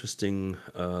that's an interesting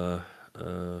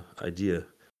idea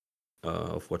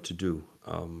of what to do.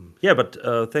 Yeah, but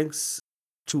thanks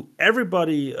to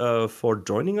everybody for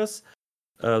joining us.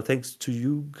 Thanks to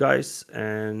you guys,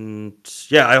 and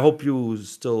yeah, I hope you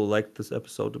still liked this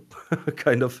episode.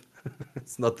 Kind of,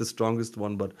 it's not the strongest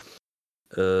one, but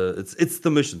it's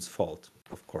the mission's fault,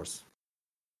 of course.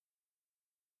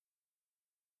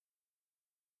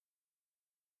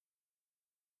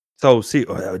 So see,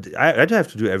 I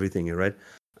have to do everything here, right?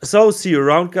 So see you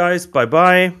around, guys. Bye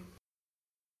bye.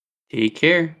 Take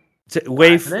care.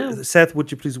 Wave, for now. Seth. Would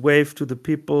you please wave to the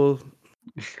people?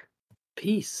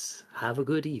 Peace. Have a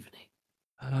good evening.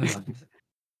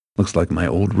 Looks like my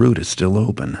old route is still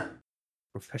open.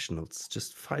 Professionals,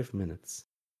 just 5 minutes.